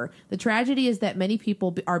 However, the tragedy is that many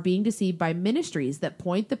people are being deceived by ministries that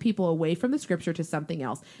point the people away from the Scripture to something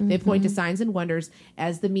else. They point to signs and wonders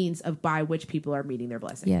as the means by which people are meeting their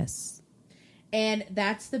blessing. Yes. And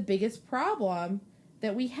that's the biggest problem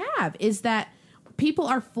that we have, is that people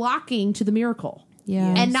are flocking to the miracle.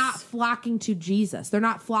 Yes. And not flocking to Jesus. They're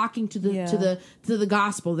not flocking to the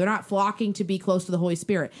gospel. They're not flocking to be close to the Holy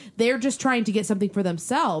Spirit. They're just trying to get something for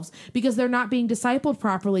themselves because they're not being discipled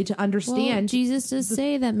properly to understand. Well, Jesus does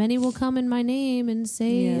say that many will come in my name and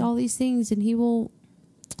say all these things, and he will.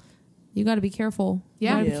 You got to be careful.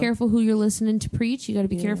 Yeah. You got to be careful who you're listening to preach. You got to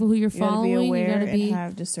be careful who you're following. Be aware you got to be and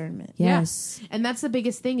have discernment. Yes. Yeah. And that's the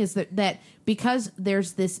biggest thing, is that because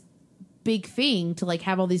there's this big thing to like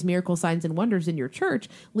have all these miracle signs and wonders in your church,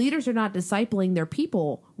 leaders are not discipling their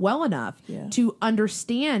people well enough to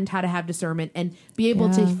understand how to have discernment and be able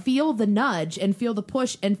to feel the nudge and feel the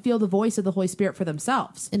push and feel the voice of the Holy Spirit for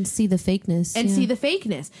themselves. And see the fakeness. And see the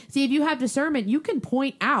fakeness. See, if you have discernment, you can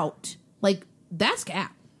point out, like, that's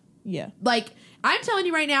cap. Yeah. Like, I'm telling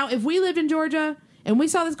you right now, if we lived in Georgia and we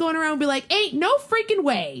saw this going around, we'd be like, ain't no freaking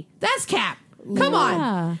way. That's cap. Come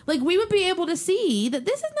on. Like, we would be able to see that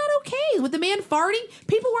this is not okay. With the man farting,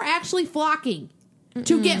 people were actually flocking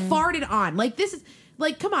to get farted on. Like, this is,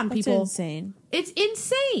 like, come on, people. It's insane. It's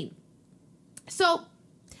insane. So,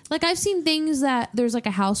 like, I've seen things that there's like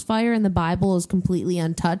a house fire and the Bible is completely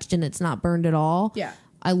untouched and it's not burned at all. Yeah.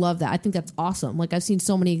 I love that. I think that's awesome. Like, I've seen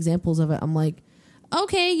so many examples of it. I'm like,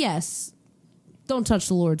 okay, yes. Don't touch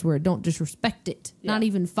the Lord's word. Don't disrespect it. Yeah. Not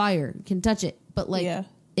even fire can touch it. But like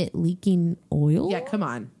it leaking oil? yeah, come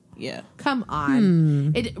on. Yeah. Come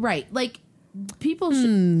on. Right. Like, people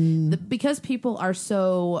should, because people are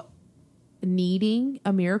so needing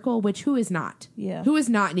a miracle, which who is not? Yeah. Who is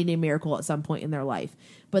not needing a miracle at some point in their life?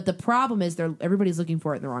 But the problem is everybody's looking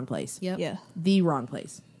for it in the wrong place. Yep. Yeah. The wrong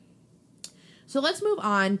place. So let's move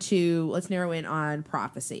on let's narrow in on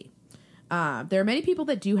prophecy. There are many people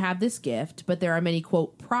that do have this gift, but there are many,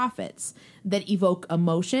 quote, prophets that evoke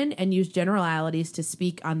emotion and use generalities to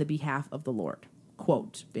speak on the behalf of the Lord.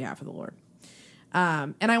 Quote, behalf of the Lord.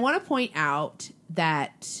 And I want to point out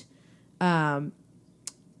that a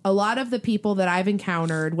lot of the people that I've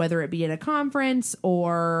encountered, whether it be at a conference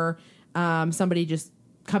or somebody just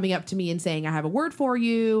coming up to me and saying, I have a word for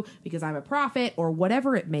you because I'm a prophet or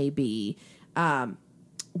whatever it may be,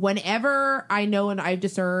 whenever I know and I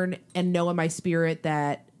discern and know in my spirit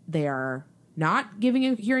that they are not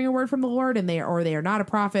hearing a word from the Lord and they are not a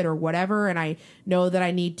prophet or whatever, and I know that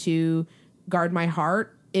I need to guard my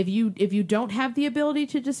heart. If you don't have the ability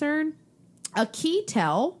to discern, a key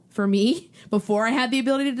tell for me before I had the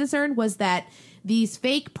ability to discern was that these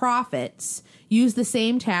fake prophets use the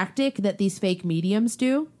same tactic that these fake mediums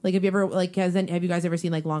do. Like, have you ever, like, have you guys ever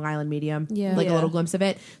seen, like, Long Island Medium? Yeah. Like, a little glimpse of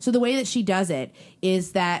it? So the way that she does it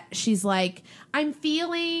is that she's like, I'm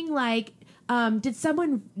feeling like, did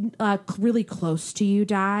someone really close to you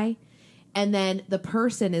die? And then the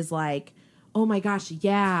person is like, oh my gosh,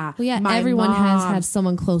 yeah. Well, yeah, my everyone has mom. had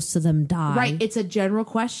someone close to them die. Right. It's a general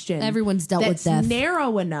question. Everyone's dealt with death. That's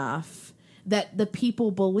narrow enough that the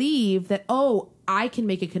people believe that, oh, I can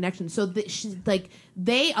make a connection. So that she's like,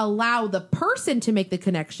 they allow the person to make the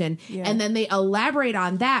connection, and then they elaborate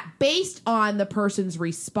on that based on the person's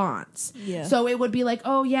response. Yeah. So it would be like,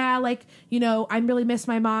 oh yeah, like, you know, I really miss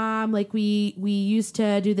my mom. Like we used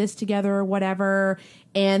to do this together or whatever.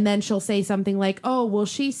 And then she'll say something like, oh, well,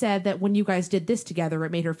 she said that when you guys did this together,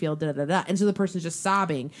 it made her feel da da da. And so the person's just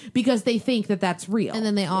sobbing because they think that that's real. And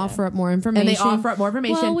then they offer up more information. And they offer up more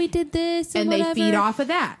information. Well, we did this and they feed off of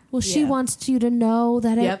that. Well, she wants you to know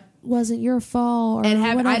that it wasn't your fault. Or and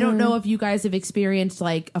whatever. I don't know if you guys have experienced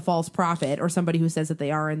like a false prophet or somebody who says that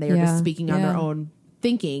they are and they are just speaking on their own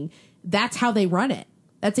thinking. That's how they run it.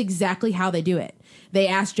 That's exactly how they do it. They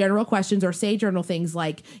ask general questions or say general things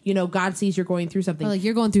like, you know, God sees you're going through something. Like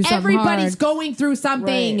you're going through something Everybody's hard. Going through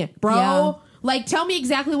something, Right. bro. Yeah. Like, tell me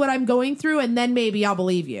exactly what I'm going through and then maybe I'll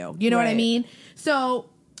believe you. You know what I Right. mean?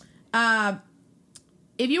 So,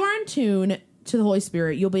 if you are in tune to the Holy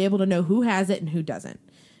Spirit, you'll be able to know who has it and who doesn't.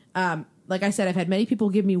 Like I said, I've had many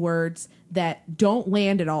people give me words that don't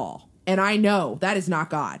land at all. And I know that is not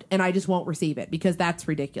God. And I just won't receive it because that's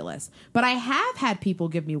ridiculous. But I have had people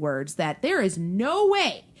give me words that there is no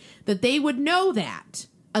way that they would know that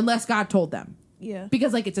unless God told them. Yeah.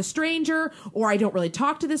 Because like it's a stranger, or I don't really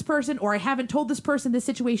talk to this person, or I haven't told this person this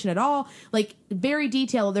situation at all. Like very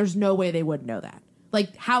detailed, there's no way they would know that.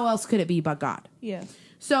 Like how else could it be but God? Yeah.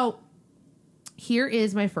 So here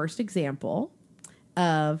is my first example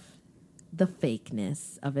of the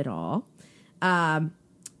fakeness of it all.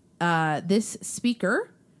 This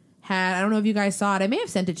speaker had, I don't know if you guys saw it. I may have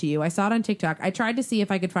sent it to you. I saw it on TikTok. I tried to see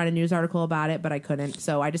if I could find a news article about it, but I couldn't.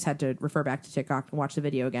 So I just had to refer back to TikTok and watch the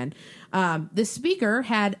video again. This speaker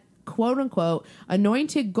had, quote unquote,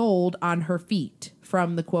 anointed gold on her feet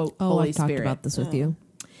from the quote, Holy I've Spirit. talked about this with you.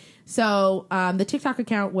 So the TikTok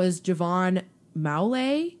account was Javon Maule.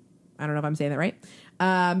 I don't know if I'm saying that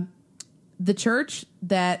right. The church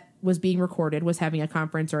that was being recorded was having a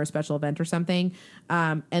conference or a special event or something.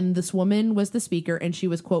 And this woman was the speaker, and she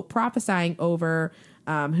was, quote, prophesying over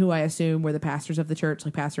who I assume were the pastors of the church,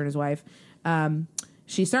 like pastor and his wife.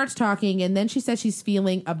 She starts talking, and then she says she's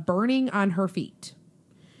feeling a burning on her feet.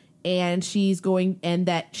 And she's going, and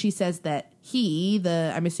that she says that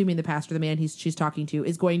I'm assuming the pastor, the man she's talking to,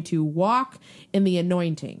 is going to walk in the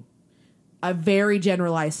anointing. A very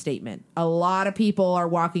generalized statement. A lot of people are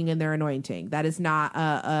walking in their anointing. That is not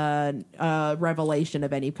a revelation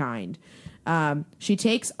of any kind. She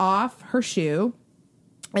takes off her shoe,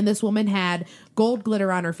 and this woman had gold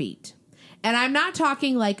glitter on her feet. And I'm not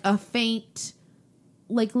talking like a faint,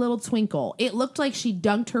 like little twinkle. It looked like she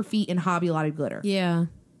dunked her feet in Hobby Lobby glitter. Yeah.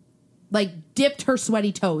 Like dipped her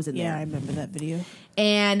sweaty toes in there. Yeah, I remember that video.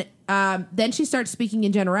 And then she starts speaking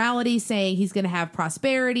in generality, saying he's going to have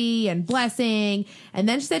prosperity and blessing. And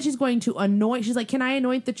then she said she's going to anoint. She's like, can I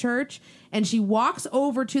anoint the church? And she walks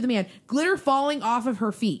over to the man, glitter falling off of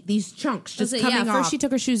her feet. These chunks just coming off. First she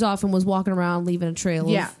took her shoes off and was walking around leaving a trail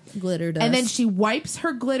of glitter dust. And then she wipes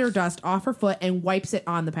her glitter dust off her foot and wipes it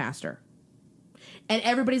on the pastor. And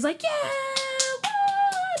everybody's like, yeah, woo,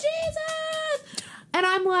 Jesus. And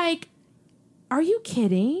I'm like, are you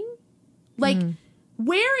kidding? Like,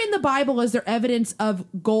 where in the Bible is there evidence of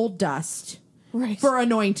gold dust for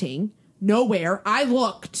anointing? Nowhere. I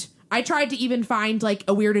looked. I tried to even find like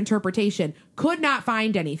a weird interpretation. Could not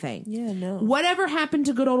find anything. Yeah, no. Whatever happened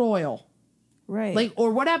to good old oil? Right. Like,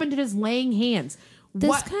 or what happened to just laying hands?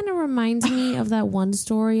 This kind of reminds me of that one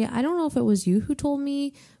story. I don't know if it was you who told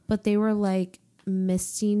me, but they were like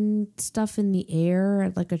misting stuff in the air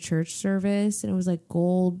at like a church service, and it was like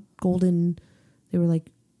golden. They were like,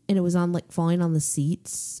 and it was on like falling on the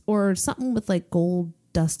seats or something with like gold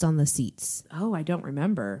dust on the seats. Oh, I don't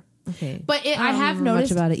remember. Okay, But I don't have remember much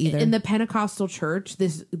noticed about it either. in the Pentecostal church,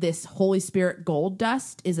 this Holy Spirit gold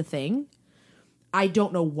dust is a thing. I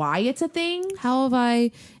don't know why it's a thing. How have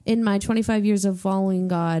I, in my 25 years of following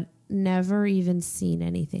God, never even seen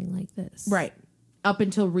anything like this? Right. Up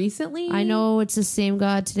until recently. I know it's the same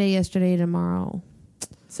God today, yesterday, tomorrow.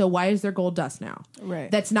 So why is there gold dust now?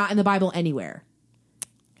 Right. That's not in the Bible anywhere.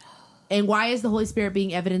 And why is the Holy Spirit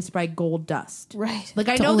being evidenced by gold dust? Right. Like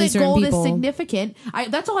I To know only that certain gold people. is significant.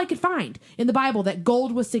 That's all I could find in the Bible, that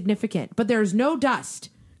gold was significant. But there's no dust.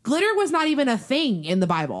 Glitter was not even a thing in the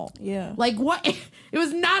Bible. Yeah. Like what? It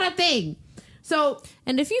was not a thing. So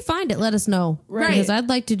And if you find it, let us know. Right. Because I'd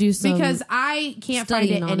like to do some. because I can't find it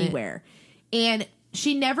studying on it. anywhere. And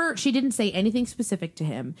she didn't say anything specific to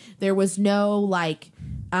him. There was no like,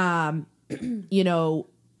 you know,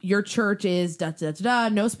 your church is da da da da.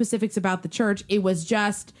 No specifics about the church. It was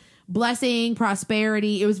just blessing,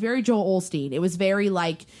 prosperity. It was very Joel Osteen. It was very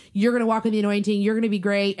like, you're going to walk in the anointing. You're going to be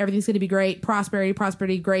great. Everything's going to be great.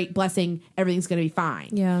 Prosperity, great. Blessing. Everything's going to be fine.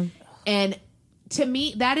 Yeah. And to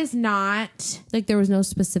me, that is not Like there was no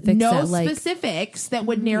specifics. Specifics that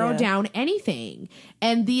would narrow down anything.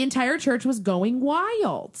 And the entire church was going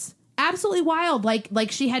wild. Absolutely wild.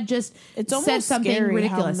 Like she had just said something scary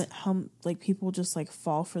ridiculous. How like people just like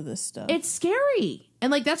fall for this stuff. It's scary.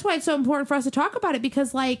 And like that's why it's so important for us to talk about it,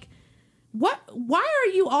 because like why are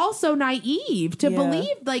you all so naive to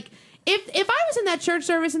believe, like if I was in that church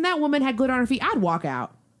service and that woman had glitter on her feet, I'd walk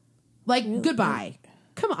out. Like goodbye.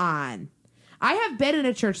 Come on. I have been in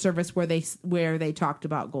a church service where they talked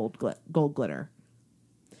about gold glitter.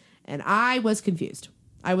 And I was confused.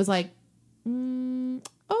 I was like,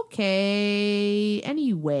 okay,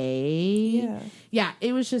 anyway. Yeah,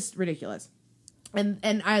 it was just ridiculous.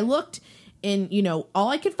 And I looked and, all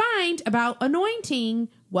I could find about anointing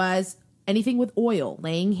was anything with oil,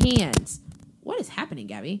 laying hands. What is happening,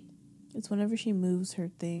 Gabby? It's whenever she moves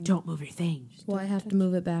her thing. Don't move your thing. Well, I have to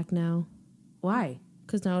move it back now. Why?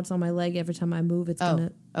 Because now it's on my leg. Every time I move, it's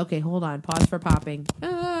gonna... Okay, hold on. Pause for popping.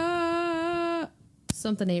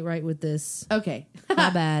 Something ain't right with this. Okay.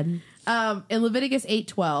 Not bad. In Leviticus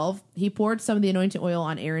 8:12, he poured some of the anointing oil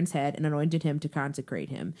on Aaron's head and anointed him to consecrate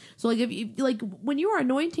him. So, like, if you, like when you are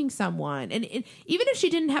anointing someone, and even if she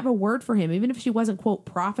didn't have a word for him, even if she wasn't quote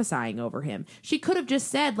prophesying over him, she could have just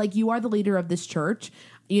said, like, you are the leader of this church.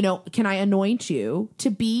 Can I anoint you to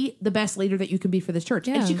be the best leader that you can be for this church?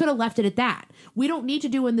 Yeah. And she could have left it at that. We don't need to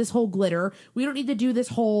do in this whole glitter. We don't need to do this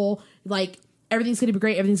whole, like, everything's going to be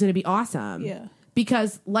great. Everything's going to be awesome. Yeah.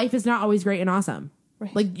 Because life is not always great and awesome.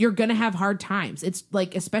 Right. Like, you're going to have hard times. It's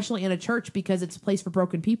like, especially in a church, because it's a place for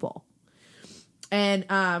broken people. And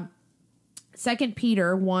 2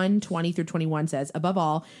 Peter 1:20-21 says, above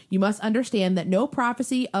all, you must understand that no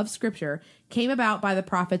prophecy of Scripture came about by the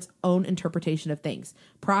prophet's own interpretation of things.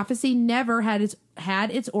 Prophecy never had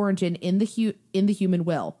its origin in the human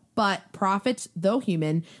will, but prophets, though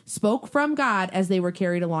human, spoke from God as they were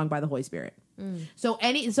carried along by the Holy Spirit. So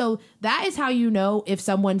that is how you know if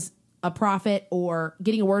someone's a prophet or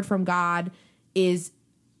getting a word from God is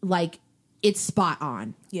like it's spot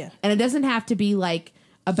on. Yeah. And it doesn't have to be like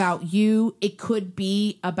about you. It could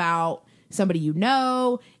be about somebody you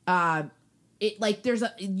know.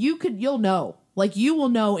 You'll know. Like, you will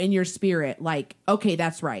know in your spirit, like, okay,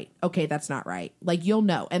 that's right. Okay, that's not right. Like, you'll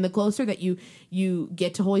know. And the closer that you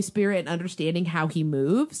get to Holy Spirit and understanding how he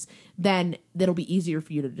moves, then that'll be easier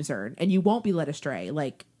for you to discern. And you won't be led astray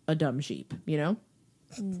like a dumb sheep, Not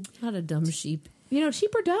a dumb sheep.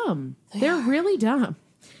 Sheep are dumb. They're really dumb.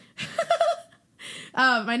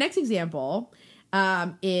 My next example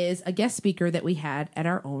is a guest speaker that we had at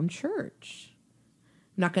our own church.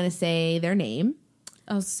 I'm not going to say their name.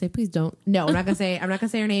 I was say, please don't. No, I'm not gonna say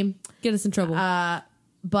her name. Get us in trouble.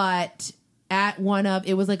 But at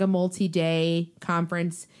it was like a multi-day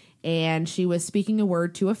conference, and she was speaking a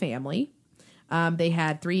word to a family. They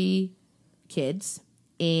had 3 kids,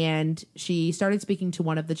 and she started speaking to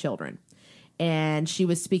one of the children. And she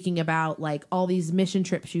was speaking about like all these mission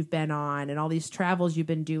trips you've been on and all these travels you've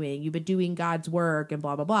been doing. You've been doing God's work and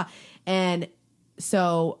blah, blah, blah. And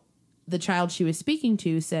so the child she was speaking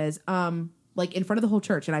to says, like in front of the whole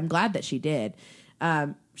church, and I'm glad that she did.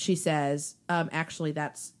 She says, actually,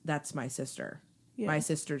 that's my sister. Yeah. My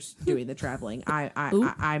sister's doing the traveling.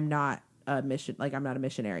 I'm not a mission. Like, I'm not a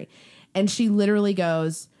missionary. And she literally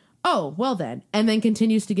goes, oh, well then, and then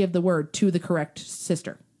continues to give the word to the correct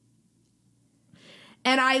sister.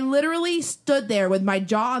 And I literally stood there with my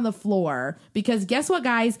jaw on the floor, because guess what,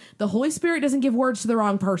 guys? The Holy Spirit doesn't give words to the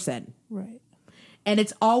wrong person. Right. And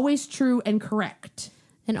it's always true and correct.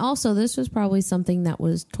 And also, this was probably something that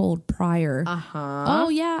was told prior. Uh-huh. Oh,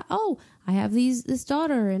 yeah. Oh, I have this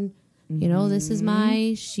daughter, and, this is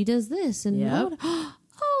she does this. And, oh,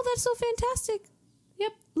 that's so fantastic.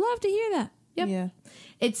 Yep. Love to hear that. Yep. Yeah.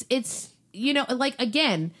 It's like,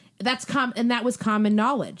 again, that was common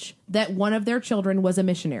knowledge that one of their children was a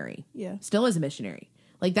missionary. Yeah. Still is a missionary.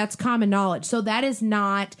 Like, that's common knowledge. So that is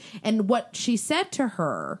not, and what she said to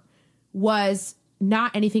her was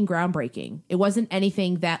not anything groundbreaking. It wasn't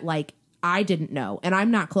anything that, like, I didn't know, and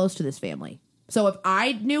I'm not close to this family. So if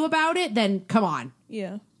I knew about it, then come on.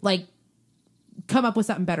 Yeah. Like, come up with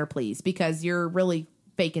something better, please, because you're really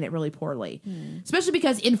faking it really poorly. Especially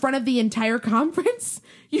because in front of the entire conference,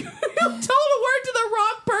 you told a word to the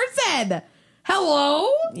wrong person.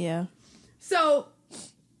 Hello? Yeah. So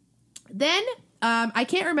then I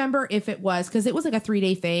can't remember if it was, because it was like a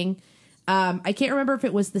 3-day thing. I can't remember if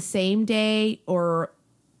it was the same day or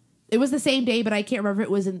it was the same day, but I can't remember if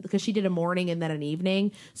it was because she did a morning and then an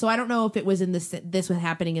evening. So I don't know if it was this was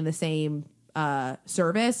happening in the same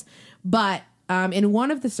service, but in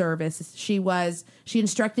one of the services, she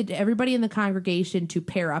instructed everybody in the congregation to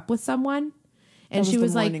pair up with someone And That she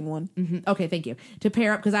was the like, morning one. okay, thank you. To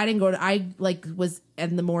pair up, because I didn't go to, I like was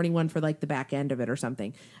in the morning one for like the back end of it or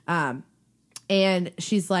something. And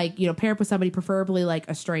she's like, you know, pair up with somebody, preferably like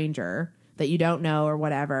a stranger that you don't know or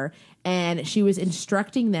whatever. And she was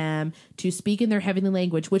instructing them to speak in their heavenly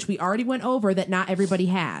language, which we already went over that not everybody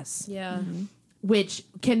has. Yeah. Which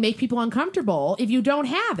can make people uncomfortable if you don't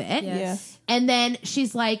have it. Yes. And then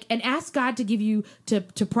she's like, and ask God to give you to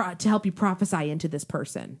help you prophesy into this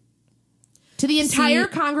person. To the entire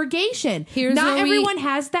congregation. Not everyone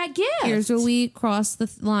has that gift. Here's where we cross the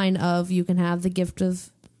line of you can have the gift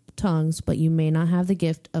of tongues, but you may not have the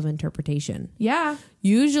gift of interpretation. Yeah.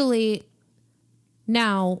 Usually,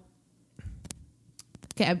 now,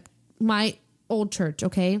 okay, my old church,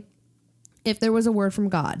 okay, if there was a word from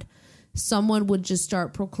God, someone would just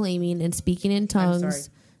start proclaiming and speaking in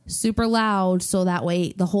tongues super loud, so that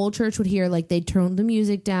way the whole church would hear. Like, they'd turn the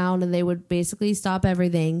music down and they would basically stop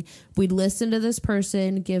everything. We'd listen to this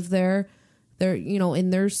person give their you know, in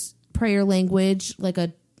their prayer language, like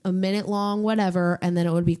a minute long, whatever, and then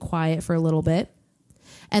it would be quiet for a little bit.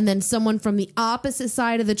 And then someone from the opposite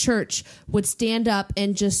side of the church would stand up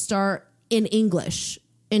and just start in English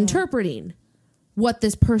interpreting what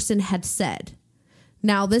this person had said.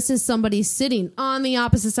 Now, this is somebody sitting on the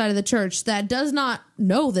opposite side of the church that does not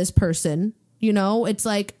know this person. You know, it's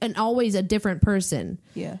like always a different person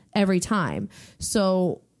every time.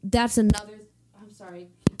 So that's another, I'm sorry,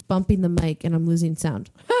 bumping the mic and I'm losing sound.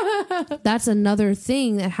 That's another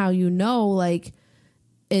thing that how you know, like,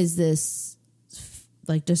 is this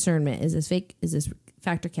like discernment? Is this fake? Is this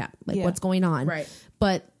factor cap? Like, what's going on? Right.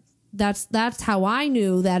 But that's how I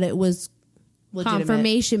knew that it was legitimate.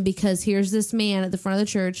 Confirmation, because here's this man at the front of the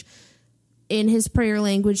church in his prayer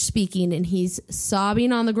language speaking, and he's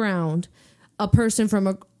sobbing on the ground. A person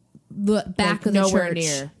from the back of the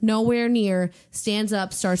church, nowhere near, stands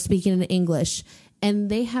up, starts speaking in English.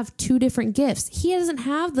 And they have two different gifts. He doesn't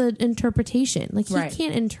have the interpretation. Like, he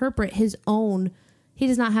can't interpret his own. He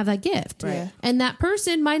does not have that gift. Right. And that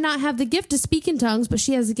person might not have the gift to speak in tongues, but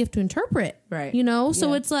she has the gift to interpret. Right. You know?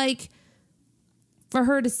 So it's like, for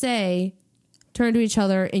her to say, turn to each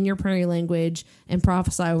other in your prayer language and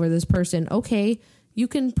prophesy over this person. Okay, you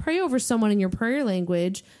can pray over someone in your prayer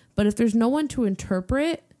language, but if there's no one to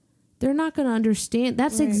interpret, they're not going to understand.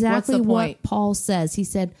 That's exactly what Paul says. He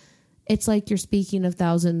said, it's like you're speaking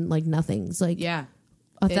 1,000 like nothings, like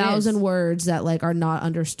 1,000 words that like are not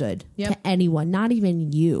understood to anyone, not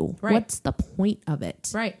even you. Right. What's the point of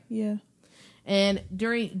it? Right. Yeah. And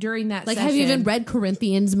during that like, session, have you even read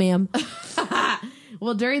Corinthians, ma'am?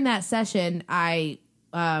 Well, during that session, I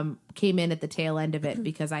came in at the tail end of it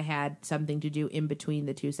because I had something to do in between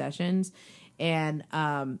the two sessions, and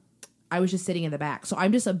I was just sitting in the back. So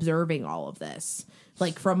I'm just observing all of this,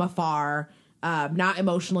 like, from afar. Not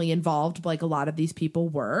emotionally involved like a lot of these people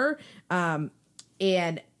were.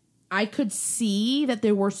 And I could see that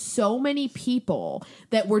there were so many people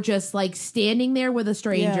that were just like standing there with a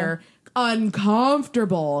stranger,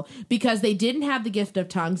 uncomfortable because they didn't have the gift of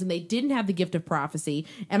tongues and they didn't have the gift of prophecy.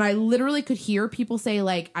 And I literally could hear people say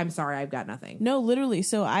like, I'm sorry, I've got nothing. No, literally.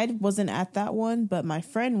 So I wasn't at that one, but my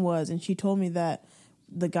friend was, and she told me that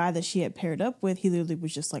the guy that she had paired up with, he literally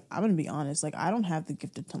was just like, I'm going to be honest. Like, I don't have the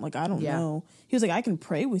gift of tongue. Like, I don't know. He was like, I can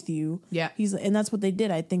pray with you. Yeah. And that's what they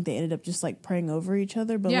did. I think they ended up just like praying over each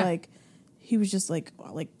other. But like, he was just like,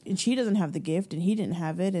 and she doesn't have the gift and he didn't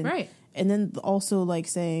have it. And, and then also like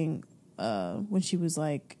saying, when she was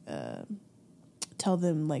like, tell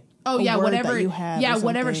them like, whatever you have.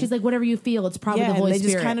 Whatever. She's like, whatever you feel, it's probably the Holy Spirit.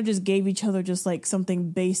 Spirit. Just kind of just gave each other just like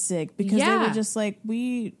something basic because they were just like,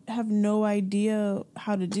 we have no idea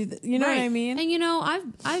how to do that. You know what I mean? And you know,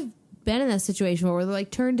 I've been in that situation where they're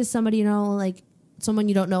like, turn to somebody, you know, like someone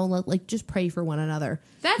you don't know, like just pray for one another.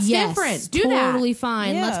 That's different. Do totally that.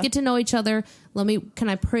 Fine. Yeah. Let's get to know each other. Can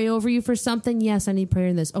I pray over you for something? Yes, I need prayer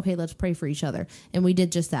in this. Okay, let's pray for each other. And we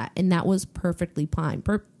did just that. And that was perfectly fine.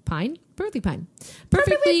 Perfectly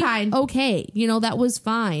fine. Okay. You know, that was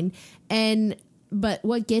fine. But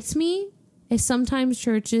what gets me is sometimes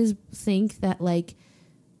churches think that like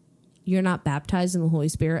you're not baptized in the Holy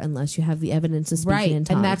Spirit unless you have the evidence of speaking in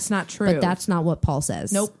tongues. And that's not true. But that's not what Paul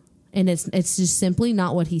says. Nope. And it's just simply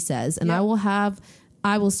not what he says. And I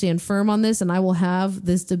will stand firm on this, and I will have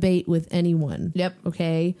this debate with anyone. Yep.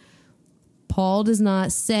 Okay. Paul does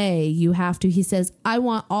not say you have to. He says, I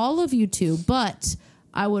want all of you to, but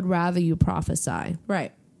I would rather you prophesy.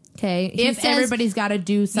 Right. Okay. If everybody's got to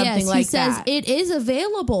do something like that. He says it is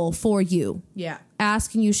available for you. Yeah.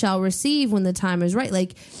 Ask and you shall receive when the time is right.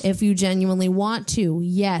 Like, if you genuinely want to,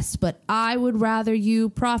 yes, but I would rather you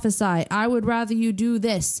prophesy. I would rather you do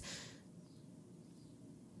this.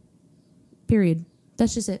 Period.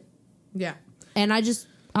 That's just it. Yeah. And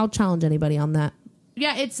I'll challenge anybody on that.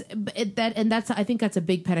 Yeah, I think that's a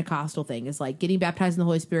big Pentecostal thing, is like getting baptized in the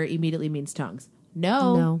Holy Spirit immediately means tongues.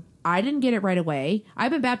 No. I didn't get it right away.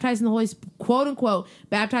 I've been baptized in the Holy, quote unquote,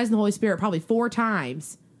 baptized in the Holy Spirit probably 4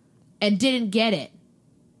 times and didn't get it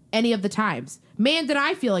any of the times. Man, did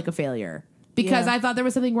I feel like a failure because I thought there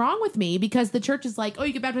was something wrong with me, because the church is like, oh,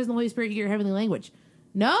 you get baptized in the Holy Spirit, you get your heavenly language.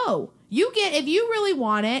 No, if you really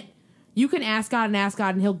want it, you can ask God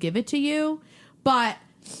and he'll give it to you. But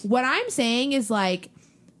what I'm saying is, like,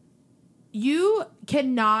 you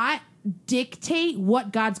cannot dictate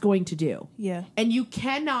what God's going to do. Yeah. And you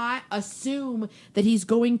cannot assume that he's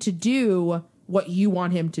going to do what you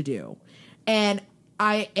want him to do. And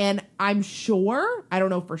I'm sure, I don't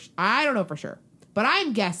know for sure, but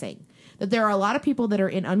I'm guessing that there are a lot of people that are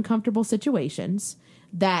in uncomfortable situations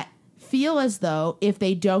that feel as though if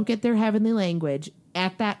they don't get their heavenly language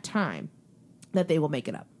at that time, that they will make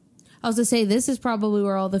it up. I was to say, this is probably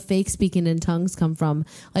where all the fake speaking in tongues come from.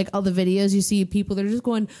 Like all the videos you see, people that are just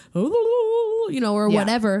going, or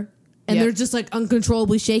whatever, and they're just like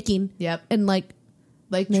uncontrollably shaking. Yep. And like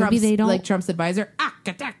maybe Trump's, they don't, like Trump's advisor.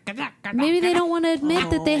 Maybe they don't want to admit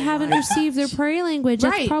that they haven't received their prayer language.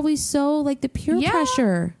 That's probably so, like, the peer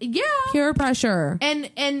pressure. Yeah. Peer pressure. And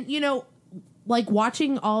like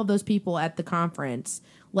watching all of those people at the conference,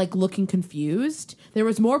 like looking confused. There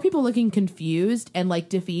was more people looking confused and like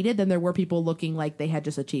defeated than there were people looking like they had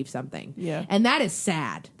just achieved something. Yeah. And that is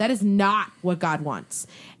sad. That is not what God wants.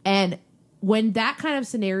 And when that kind of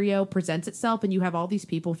scenario presents itself and you have all these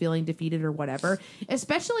people feeling defeated or whatever,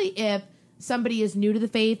 especially if somebody is new to the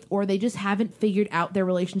faith or they just haven't figured out their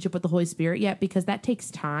relationship with the Holy Spirit yet, because that takes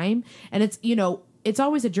time. And it's, it's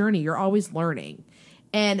always a journey. You're always learning.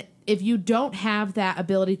 And if you don't have that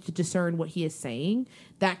ability to discern what he is saying,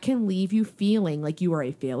 that can leave you feeling like you are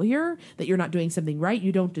a failure, that you're not doing something right,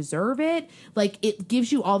 you don't deserve it. Like, it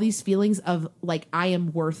gives you all these feelings of, like, I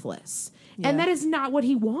am worthless. Yeah. And that is not what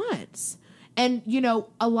he wants. And,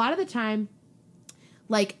 a lot of the time,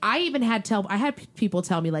 like, I had people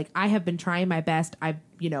tell me, like, I have been trying my best. I've,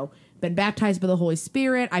 been baptized by the Holy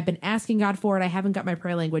Spirit. I've been asking God for it. I haven't got my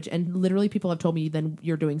prayer language. And literally people have told me, then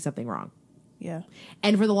you're doing something wrong. Yeah.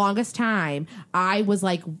 And for the longest time, I was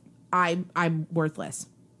like, I'm worthless.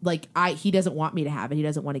 Like, he doesn't want me to have it. He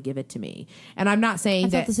doesn't want to give it to me. And I'm not saying I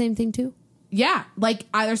thought the same thing too. Yeah. Like,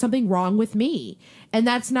 there's something wrong with me. And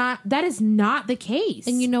that is not the case.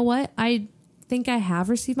 And you know what? I think I have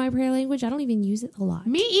received my prayer language. I don't even use it a lot.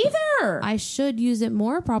 Me either. I should use it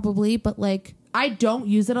more probably, but like, I don't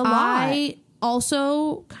use it a lot. I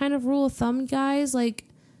also kind of rule of thumb, guys, like,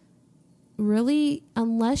 really,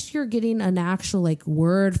 unless you're getting an actual like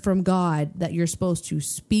word from God that you're supposed to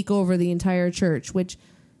speak over the entire church, which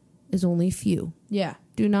is only few. Yeah.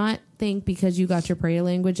 Do not think because you got your prayer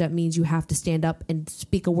language that means you have to stand up and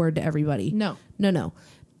speak a word to everybody. No.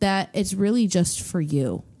 That it's really just for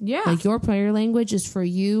you. Yeah. Like, your prayer language is for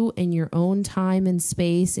you and your own time and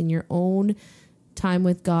space and your own time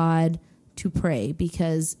with God to pray,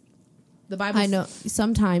 because the Bible. I know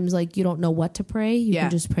sometimes, like, you don't know what to pray. You can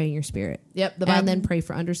just pray in your spirit. Yep. The Bible, and then pray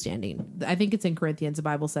for understanding. I think it's in Corinthians. The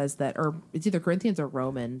Bible says that, or it's either Corinthians or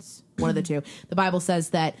Romans, one of the two. The Bible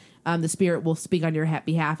says that the Spirit will speak on your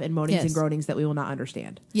behalf in moanings and groanings that we will not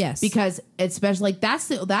understand. Yes. Because especially, like,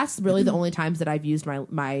 that's really the only times that I've used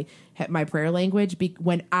my prayer language,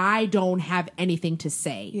 when I don't have anything to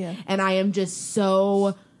say. Yeah. And I am just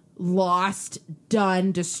so lost,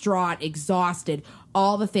 done, distraught, exhausted,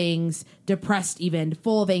 all the things, depressed, even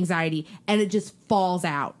full of anxiety, and it just falls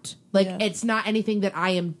out. Like, it's not anything that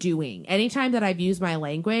I am doing. Anytime that I've used my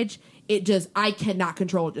language, I cannot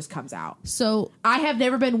control it, just comes out. So I have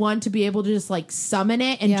never been one to be able to just like summon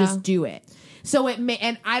it and just do it. So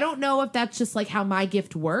and I don't know if that's just like how my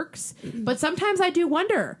gift works, but sometimes I do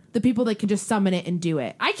wonder the people that can just summon it and do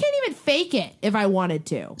it. I can't even fake it if I wanted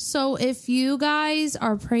to. So if you guys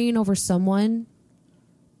are praying over someone,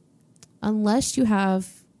 unless you have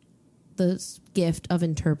the gift of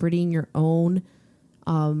interpreting your own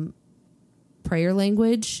prayer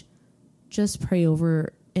language, just pray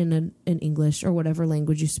over in English or whatever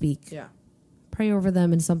language you speak. Yeah. Pray over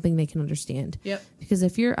them in something they can understand. Yep. Because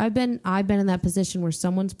if I've been in that position where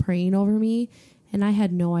someone's praying over me and I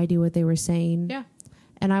had no idea what they were saying. Yeah.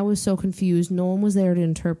 And I was so confused. No one was there to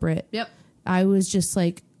interpret. Yep. I was just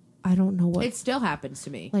like, I don't know what. It still happens to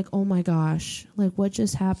me. Like, oh my gosh, like, what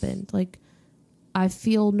just happened? Like, I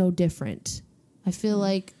feel no different. I feel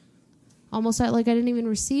like almost like I didn't even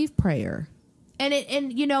receive prayer. And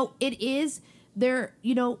it is there,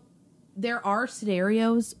 there are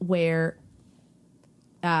scenarios where,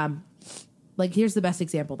 like, here's the best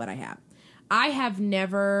example that I have. I have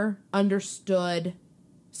never understood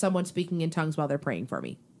someone speaking in tongues while they're praying for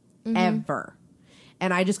me. Ever.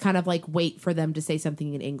 And I just kind of like wait for them to say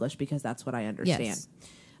something in English because that's what I understand. Yes.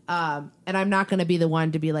 And I'm not going to be the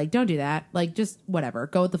one to be like, don't do that. Like, just whatever.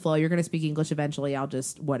 Go with the flow. You're going to speak English eventually. I'll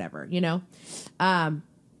just whatever, you know?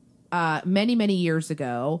 Many, many years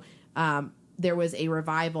ago, there was a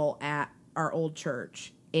revival at our old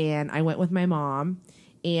church. And I went with my mom.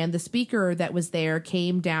 And the speaker that was there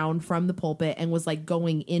came down from the pulpit and was like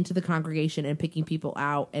going into the congregation and picking people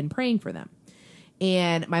out and praying for them.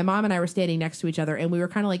 And my mom and I were standing next to each other, and we were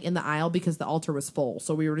kind of like in the aisle because the altar was full.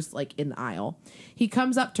 So we were just like in the aisle. He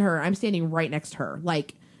comes up to her. I'm standing right next to her,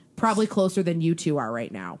 like probably closer than you two are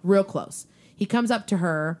right now, real close. He comes up to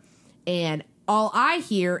her, and all I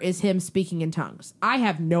hear is him speaking in tongues. I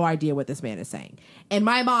have no idea what this man is saying. And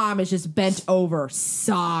my mom is just bent over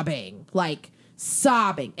sobbing, like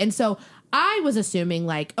sobbing. And so I was assuming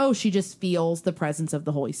like, oh, she just feels the presence of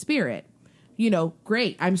the Holy Spirit. You know,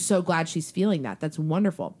 great. I'm so glad she's feeling that. That's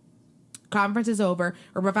wonderful. Conference is over,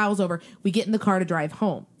 or revival's over. We get in the car to drive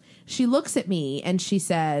home. She looks at me and she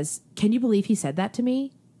says, can you believe he said that to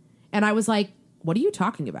me? And I was like, what are you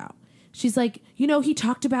talking about? She's like, you know, he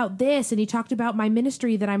talked about this and he talked about my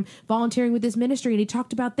ministry, that I'm volunteering with this ministry, and he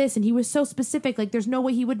talked about this and he was so specific. Like, there's no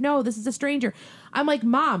way he would know. This is a stranger. I'm like,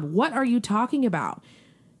 Mom, what are you talking about?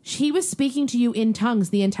 He was speaking to you in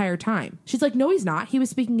tongues the entire time. She's like, no, he's not. He was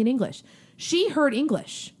speaking in English. She heard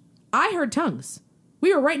English. I heard tongues.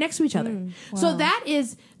 We were right next to each other. Wow. So that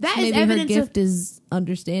is Maybe evidence her gift is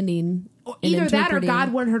understanding. Either that or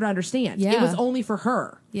God wanted her to understand. Yeah. It was only for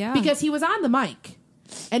her. Yeah. Because he was on the mic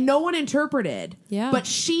and no one interpreted. Yeah. But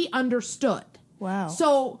she understood. Wow.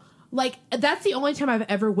 So, like, that's the only time I've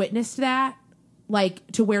ever witnessed that, like,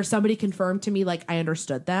 to where somebody confirmed to me, like, I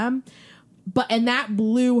understood them. And that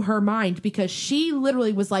blew her mind because she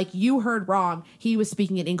literally was like, you heard wrong. He was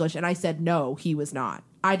speaking in English. And I said, no, he was not.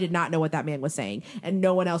 I did not know what that man was saying. And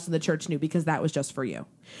no one else in the church knew because that was just for you.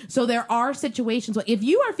 So there are situations where if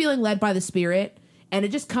you are feeling led by the Spirit and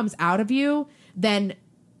it just comes out of you, then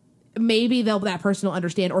maybe that person will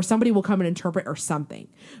understand, or somebody will come and interpret or something,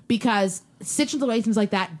 because situations like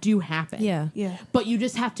that do happen. Yeah. Yeah. But you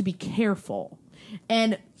just have to be careful.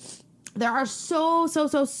 And there are so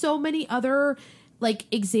many other like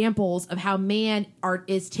examples of how man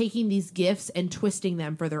is taking these gifts and twisting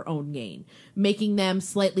them for their own gain, making them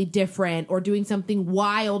slightly different or doing something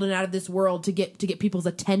wild and out of this world to get people's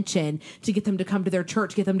attention, to get them to come to their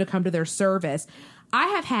church, get them to come to their service. I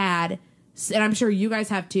have had, and I'm sure you guys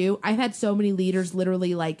have too, I've had so many leaders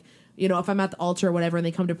literally, like, you know, if I'm at the altar or whatever and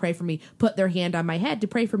they come to pray for me, put their hand on my head to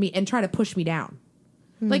pray for me and try to push me down.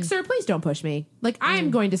 Like, sir, please don't push me. Like,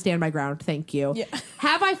 I'm going to stand my ground. Thank you. Yeah.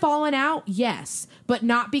 Have I fallen out? Yes. But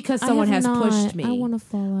not because someone has pushed me. I want to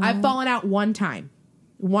fall out. I've fallen out one time.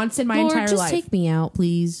 Once in my Lord, entire just life. take me out,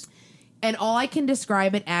 please. And all I can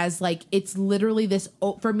describe it as, like, it's literally this,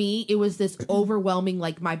 for me, it was this overwhelming,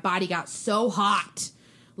 like, my body got so hot.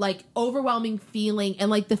 Like, overwhelming feeling.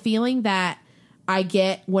 And, like, the feeling that I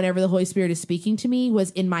get whenever the Holy Spirit is speaking to me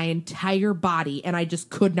was in my entire body, and I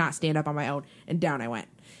just could not stand up on my own, and down I went.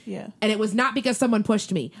 Yeah. And it was not because someone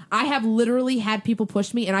pushed me. I have literally had people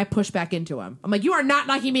push me, and I push back into them. I'm like, you are not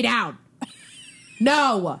knocking me down.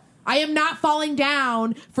 No, I am not falling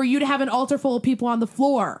down for you to have an altar full of people on the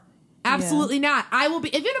floor. Absolutely not. I will be,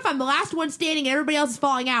 even if I'm the last one standing and everybody else is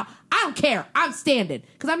falling out, I don't care. I'm standing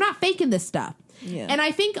because I'm not faking this stuff. Yeah. And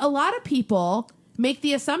I think a lot of people make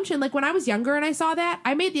the assumption, like when I was younger and I saw that,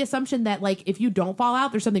 I made the assumption that, like, if you don't fall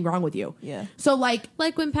out, there's something wrong with you. Yeah. So like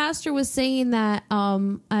when Pastor was saying that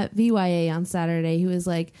at VYA on Saturday, he was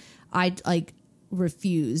like, I like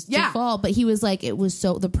refused to fall, but he was like, it was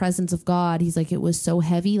so, the presence of God, he's like, it was so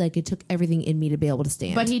heavy, like it took everything in me to be able to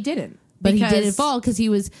stand. But he didn't. But he didn't fall because he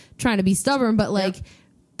was trying to be stubborn. But like,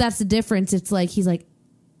 that's the difference. It's like, he's like,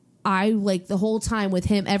 I like the whole time with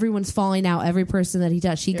him, everyone's falling out. Every person that he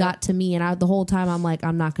touched, he got to me. And the whole time I'm like,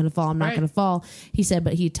 I'm not going to fall. I'm not going to fall. He said,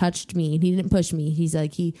 but he touched me and he didn't push me. He's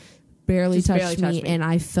like, he barely touched me and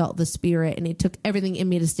I felt the Spirit and it took everything in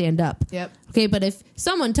me to stand up. Yep. Okay. But if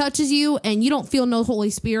someone touches you and you don't feel no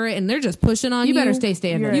Holy Spirit and they're just pushing on you, better stay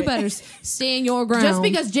standing. You better stand your ground. Just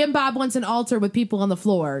because Jim Bob wants an altar with people on the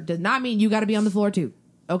floor does not mean you got to be on the floor too.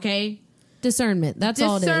 Okay. Discernment. That's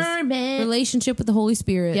all it is. Discernment. Relationship with the Holy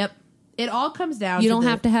Spirit. Yep. It all comes down You to don't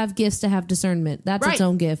have to have gifts to have discernment. That's its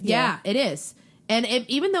own gift. Yeah, it is. And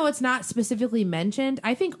even though it's not specifically mentioned,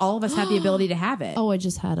 I think all of us have the ability to have it. Oh, I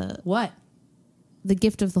just had What? the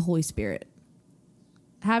gift of the Holy Spirit.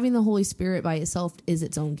 Having the Holy Spirit by itself is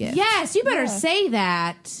its own gift. Yes, you better say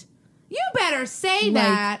that. You better say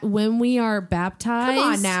that. When we are baptized.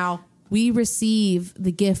 Come on now. we receive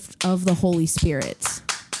the gift of the Holy Spirit.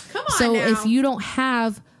 Come on So now. if you don't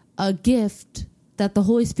have a gift that the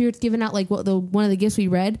Holy Spirit's given out, like one of the gifts we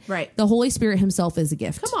read, Right. the Holy Spirit himself is a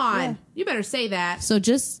gift. Come on. Yeah. You better say that. So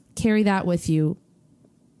just carry that with you.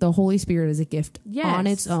 The Holy Spirit is a gift Yes. on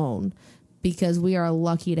its own because we are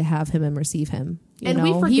lucky to have him and receive him. You And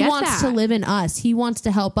we know? forget He wants that. to live in us. He wants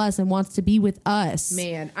to help us and wants to be with us.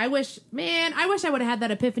 Man, I wish I would have had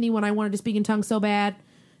that epiphany when I wanted to speak in tongues so bad.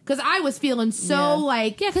 Because I was feeling so Yeah.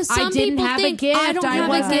 like, Yeah, because I some didn't people have a think gift. I don't have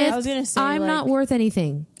wasn't- a gift. I was gonna say, I'm like- not worth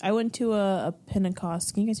anything. I went to a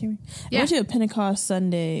Pentecost. Can you guys hear me? Yeah. I went to a Pentecost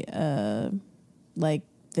Sunday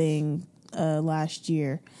thing last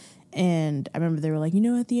year, and I remember they were like,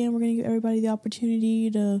 at the end we're gonna give everybody the opportunity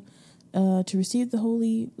to receive the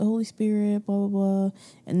Holy Spirit, blah blah blah.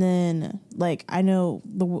 And then I know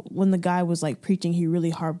when the guy was preaching, he really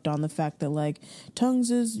harped on the fact that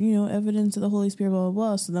tongues is evidence of the Holy Spirit, blah blah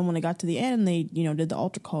blah. So then when it got to the end, they did the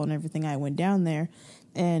altar call and everything. I went down there,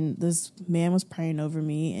 and this man was praying over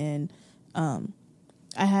me, and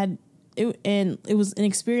I had it, and it was an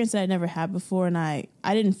experience that I'd never had before, and I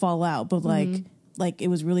didn't fall out, but it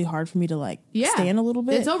was really hard for me to stand a little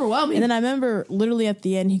bit. It's overwhelming. And then I remember literally at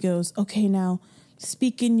the end he goes, "Okay, now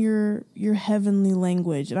speak in your heavenly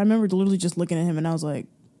language." And I remember literally just looking at him, and I was like,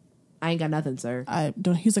 I ain't got nothing, sir. "I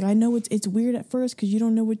don't." He's like, "I know it's weird at first because you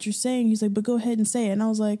don't know what you're saying." He's like, "But go ahead and say it." And I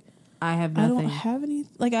was like, I have I nothing. don't have any.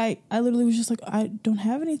 I literally was just like, I don't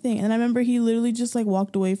have anything. And I remember he literally just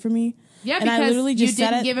walked away from me. Yeah, and because I literally just you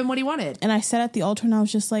didn't give him what he wanted. And I sat at the altar and I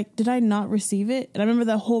was just like, did I not receive it? And I remember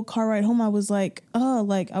that whole car ride home, I was like, oh,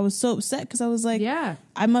 I was so upset because I was like, Yeah.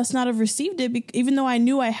 I must not have received it, even though I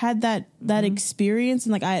knew I had that experience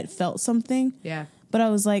and I had felt something. Yeah. But I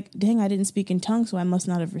was like, dang, I didn't speak in tongues, so I must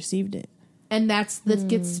not have received it. And that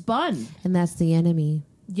gets spun. And that's the enemy.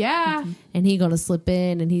 Yeah. And he's going to slip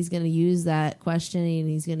in and he's going to use that questioning and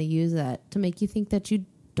he's going to use that to make you think that you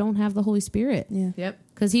don't have the Holy Spirit. Yeah. Yep.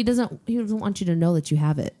 Because he doesn't want you to know that you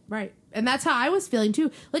have it. Right. And that's how I was feeling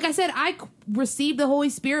too. Like I said, I received the Holy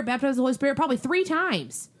Spirit, baptized with the Holy Spirit probably 3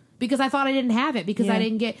 times because I thought I didn't have it because I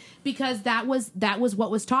didn't get, because that was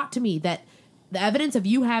what was taught to me, that the evidence of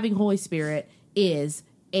you having Holy Spirit is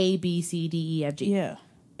A, B, C, D, E, F, G. Yeah.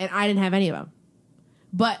 And I didn't have any of them.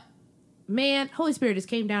 But man, Holy Spirit just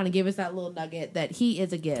came down and gave us that little nugget that he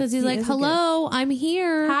is a gift. Because he's like, is a hello, I'm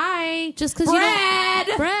here. Hi. Just because Brad!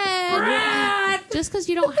 you don't, Brad! just because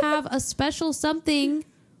you don't have a special something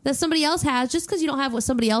that somebody else has, just because you don't have what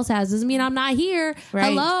somebody else has doesn't mean I'm not here. Right.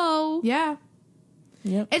 Hello. Yeah.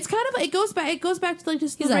 Yep. It's kind of, it goes back to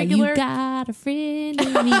just He's the like, regular. you got a friend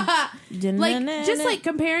in me. Just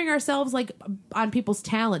comparing ourselves on people's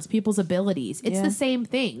talents, people's abilities. It's Yeah. the same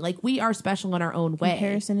thing. We are special in our own way.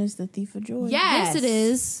 Comparison is the thief of joy. Yes, Yes, it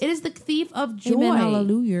is. It is the thief of joy. Amen.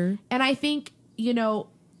 Hallelujah. And I think,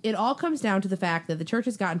 it all comes down to the fact that the church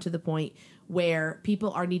has gotten to the point where people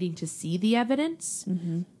are needing to see the evidence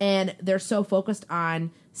and they're so focused on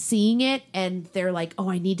seeing it and they're like, oh,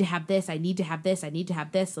 I need to have this, I need to have this, I need to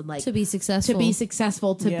have this, and To be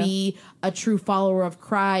successful. to Yeah. be a true follower of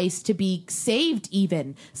Christ, to be saved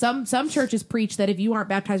even. Some churches preach that if you aren't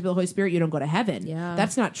baptized with the Holy Spirit, you don't go to heaven. Yeah.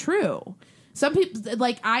 That's not true. Some people,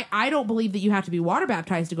 I don't believe that you have to be water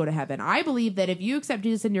baptized to go to heaven. I believe that if you accept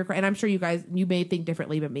Jesus in your, and I'm sure you may think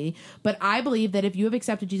differently than me, but I believe that if you have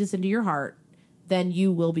accepted Jesus into your heart, then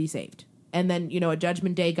you will be saved. And then, a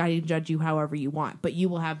judgment day, God can judge you however you want, but you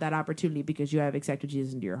will have that opportunity because you have accepted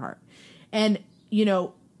Jesus into your heart. And,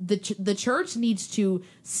 the church needs to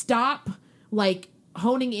stop,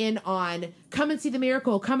 honing in on come and see the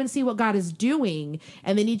miracle, come and see what God is doing,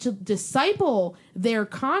 and they need to disciple their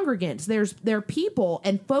congregants, their people,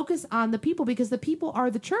 and focus on the people because the people are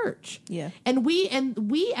the church. Yeah. And we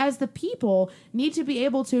as the people need to be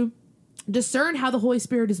able to discern how the Holy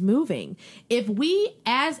Spirit is moving. If we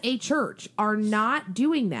as a church are not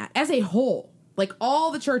doing that as a whole, all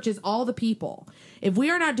the churches, all the people, if we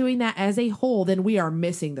are not doing that as a whole, then we are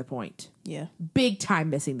missing the point. Yeah. Big time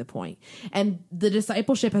missing the point. And the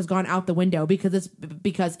discipleship has gone out the window because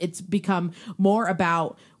it's become more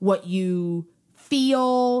about what you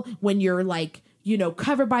feel when you're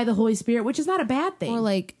covered by the Holy Spirit, which is not a bad thing.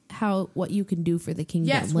 Or what you can do for the kingdom.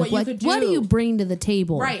 Yes, what you could do. What do you bring to the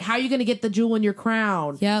table? Right. How are you going to get the jewel in your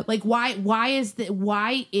crown? Yep.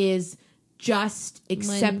 Why is just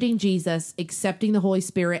accepting Jesus, accepting the Holy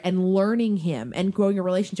Spirit and learning him and growing a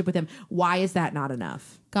relationship with him, why is that not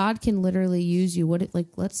enough? God can literally use you.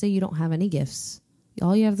 Let's say you don't have any gifts.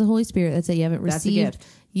 All you have is the Holy Spirit. Let's say you haven't That's a received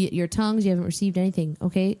gift. your tongues. You haven't received anything.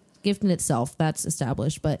 Okay. Gift in itself, that's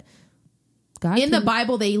established. But God In the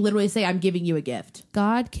Bible, they literally say, I'm giving you a gift.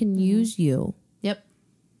 God can use you Yep.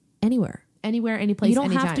 anywhere. Anywhere, any place, You don't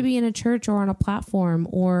anytime. have to be in a church or on a platform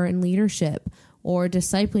or in leadership or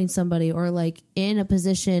discipling somebody or like in a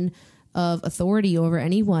position of authority over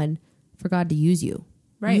anyone for God to use you.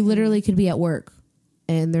 Right. You literally could be at work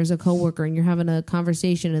and there's a coworker and you're having a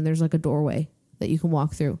conversation and there's like a doorway that you can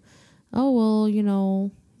walk through. Oh, well, you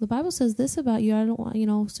know, the Bible says this about you. I don't want, you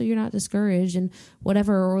know, so you're not discouraged and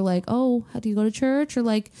whatever. Or like, oh, how do you go to church? Or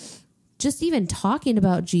like just even talking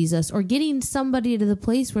about Jesus or getting somebody to the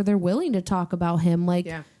place where they're willing to talk about him.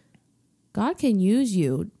 Like God can use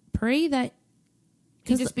you. Pray that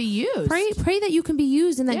can just be used. Pray that you can be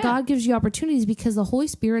used and that God gives you opportunities because the Holy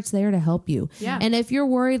Spirit's there to help you. Yeah. And if you're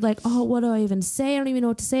worried like, oh, what do I even say? I don't even know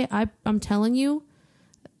what to say. I'm telling you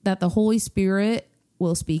that the Holy Spirit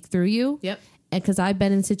will speak through you. Yep. And because I've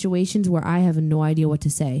been in situations where I have no idea what to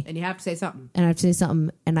say. And you have to say something. And I have to say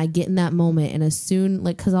something. And I get in that moment. And as soon,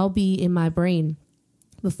 like, because I'll be in my brain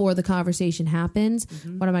before the conversation happens.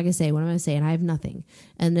 What am I going to say? What am I going to say? And I have nothing.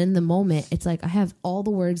 And in the moment, it's like I have all the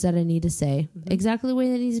words that I need to say exactly the way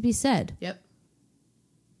that needs to be said. Yep.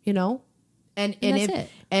 You know? And that's if, it.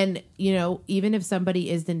 and you know, even if somebody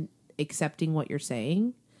isn't accepting what you're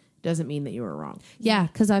saying, doesn't mean that you were wrong. Yeah,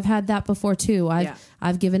 because I've had that before too.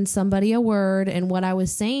 I've given somebody a word, and what I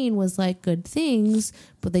was saying was like good things,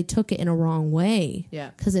 but they took it in a wrong way.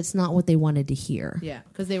 Yeah, because it's not what they wanted to hear. Yeah,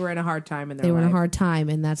 because they were in a hard time in their They were in a life. hard time,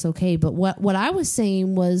 and that's okay. But what I was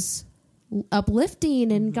saying was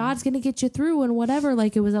uplifting, and God's going to get you through, and whatever.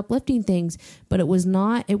 Like it was uplifting things, but it was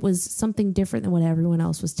not. It was something different than what everyone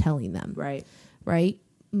else was telling them. Right.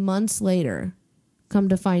 Months later, come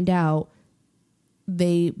to find out,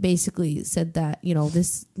 they basically said that, you know,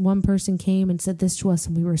 this one person came and said this to us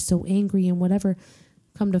and we were so angry and whatever.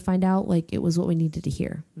 Come to find out, like, it was what we needed to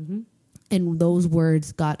hear. And those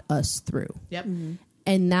words got us through. Yep.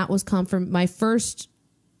 And that was my first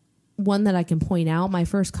one that I can point out, my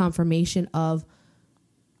first confirmation of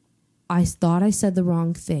I thought I said the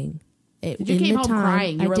wrong thing. You came home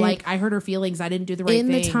crying. You were like, I hurt her feelings. I didn't do the right thing.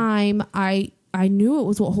 In the time, I knew it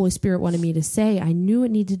was what Holy Spirit wanted me to say. I knew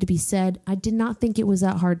it needed to be said. I did not think it was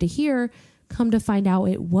that hard to hear. Come to find out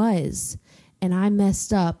it was. And I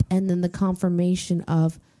messed up. And then the confirmation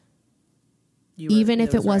of even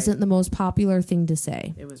if it wasn't the most popular thing to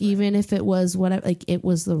say, even if it was it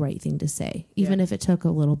was the right thing to say, even if it took a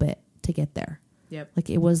little bit to get there. Yep. Like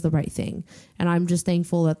it was the right thing. And I'm just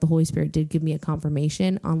thankful that the Holy Spirit did give me a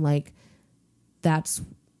confirmation on like, that's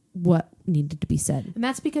what needed to be said. And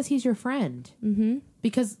that's because he's your friend.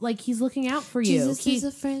 Because like he's looking out for you. Jesus is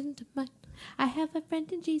a friend of mine. I have a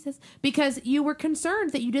friend in Jesus. Because you were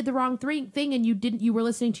concerned that you did the wrong thing and you were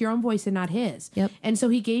listening to your own voice and not his. Yep. And so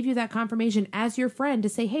he gave you that confirmation as your friend to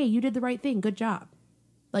say, hey, you did the right thing. Good job.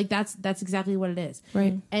 Like that's exactly what it is.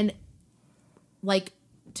 Right. And like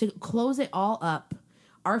to close it all up,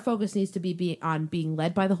 our focus needs to be on being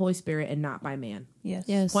led by the Holy Spirit and not by man.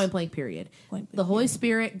 Yes. Point blank, period. The Holy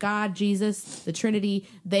Spirit, God, Jesus, the Trinity,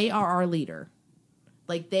 they are our leader.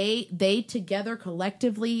 Like they together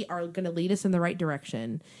collectively are going to lead us in the right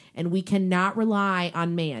direction. And we cannot rely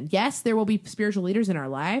on man. Yes, there will be spiritual leaders in our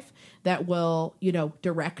life that will, you know,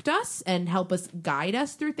 direct us and help us guide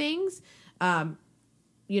us through things.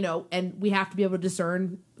 You know, and we have to be able to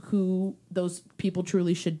discern who those people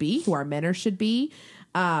truly should be, who our mentors should be.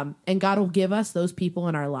 And God will give us those people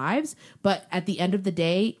in our lives. But at the end of the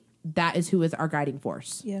day, that is who is our guiding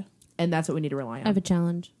force. Yeah. And that's what we need to rely on. I have a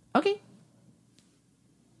challenge. Okay.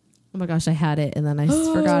 Oh my gosh, I had it and then I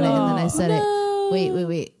forgot it and then I said it.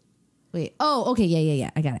 Wait. Oh, okay. Yeah.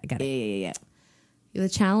 I got it. Yeah. The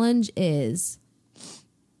challenge is,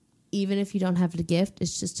 even if you don't have the gift,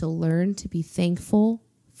 it's just to learn to be thankful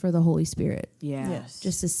for the Holy Spirit. Yeah. Yes.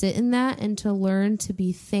 Just to sit in that and to learn to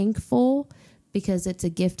be thankful because it's a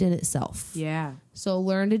gift in itself. Yeah. So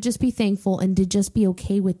learn to just be thankful and to just be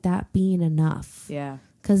okay with that being enough. Yeah.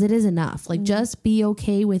 Because it is enough. Like, just be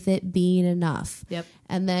okay with it being enough. Yep.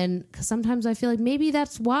 And then, because sometimes I feel like maybe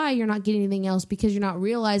that's why you're not getting anything else, because you're not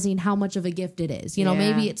realizing how much of a gift it is. You know,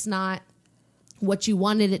 maybe it's not what you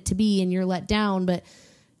wanted it to be and you're let down, but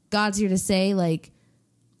God's here to say, like,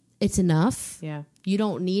 it's enough. Yeah. You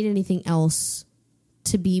don't need anything else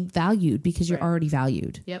to be valued because you're already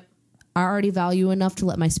valued. Yep. I already value enough to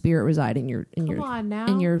let my spirit reside in your being,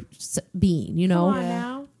 you know? Come on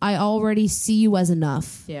now. I already see you as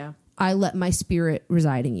enough. Yeah. I let my spirit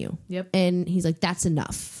reside in you. Yep. And he's like, that's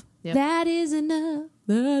enough. Yep. That is enough.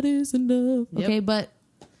 That is enough. Yep. Okay, but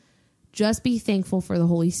just be thankful for the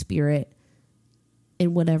Holy Spirit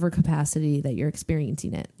in whatever capacity that you're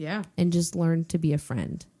experiencing it. Yeah. And just learn to be a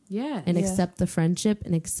friend. Yeah. And accept the friendship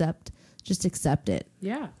and just accept it.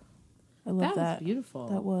 Yeah. I love that. Was beautiful.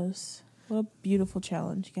 That was. What a beautiful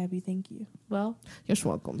challenge, Gabby. Thank you. Well, You're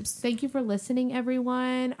welcome. thank you for listening,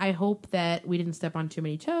 everyone. I hope that we didn't step on too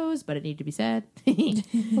many toes, but it needed to be said.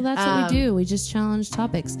 Well, that's what we do. We just challenge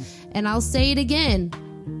topics. And I'll say it again.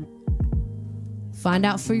 Find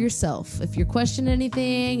out for yourself. If you're questioning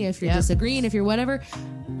anything, if you're disagreeing, if you're whatever,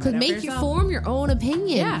 could make you form your own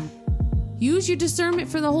opinion. Yeah. Use your discernment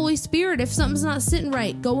for the Holy Spirit. If something's not sitting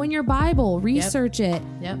right, go in your Bible, research it.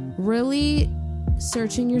 Yep. Really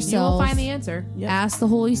searching yourself. You will find the answer. Ask the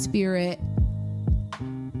Holy Spirit.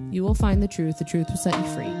 You will find the truth. The truth will set you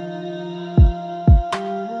free.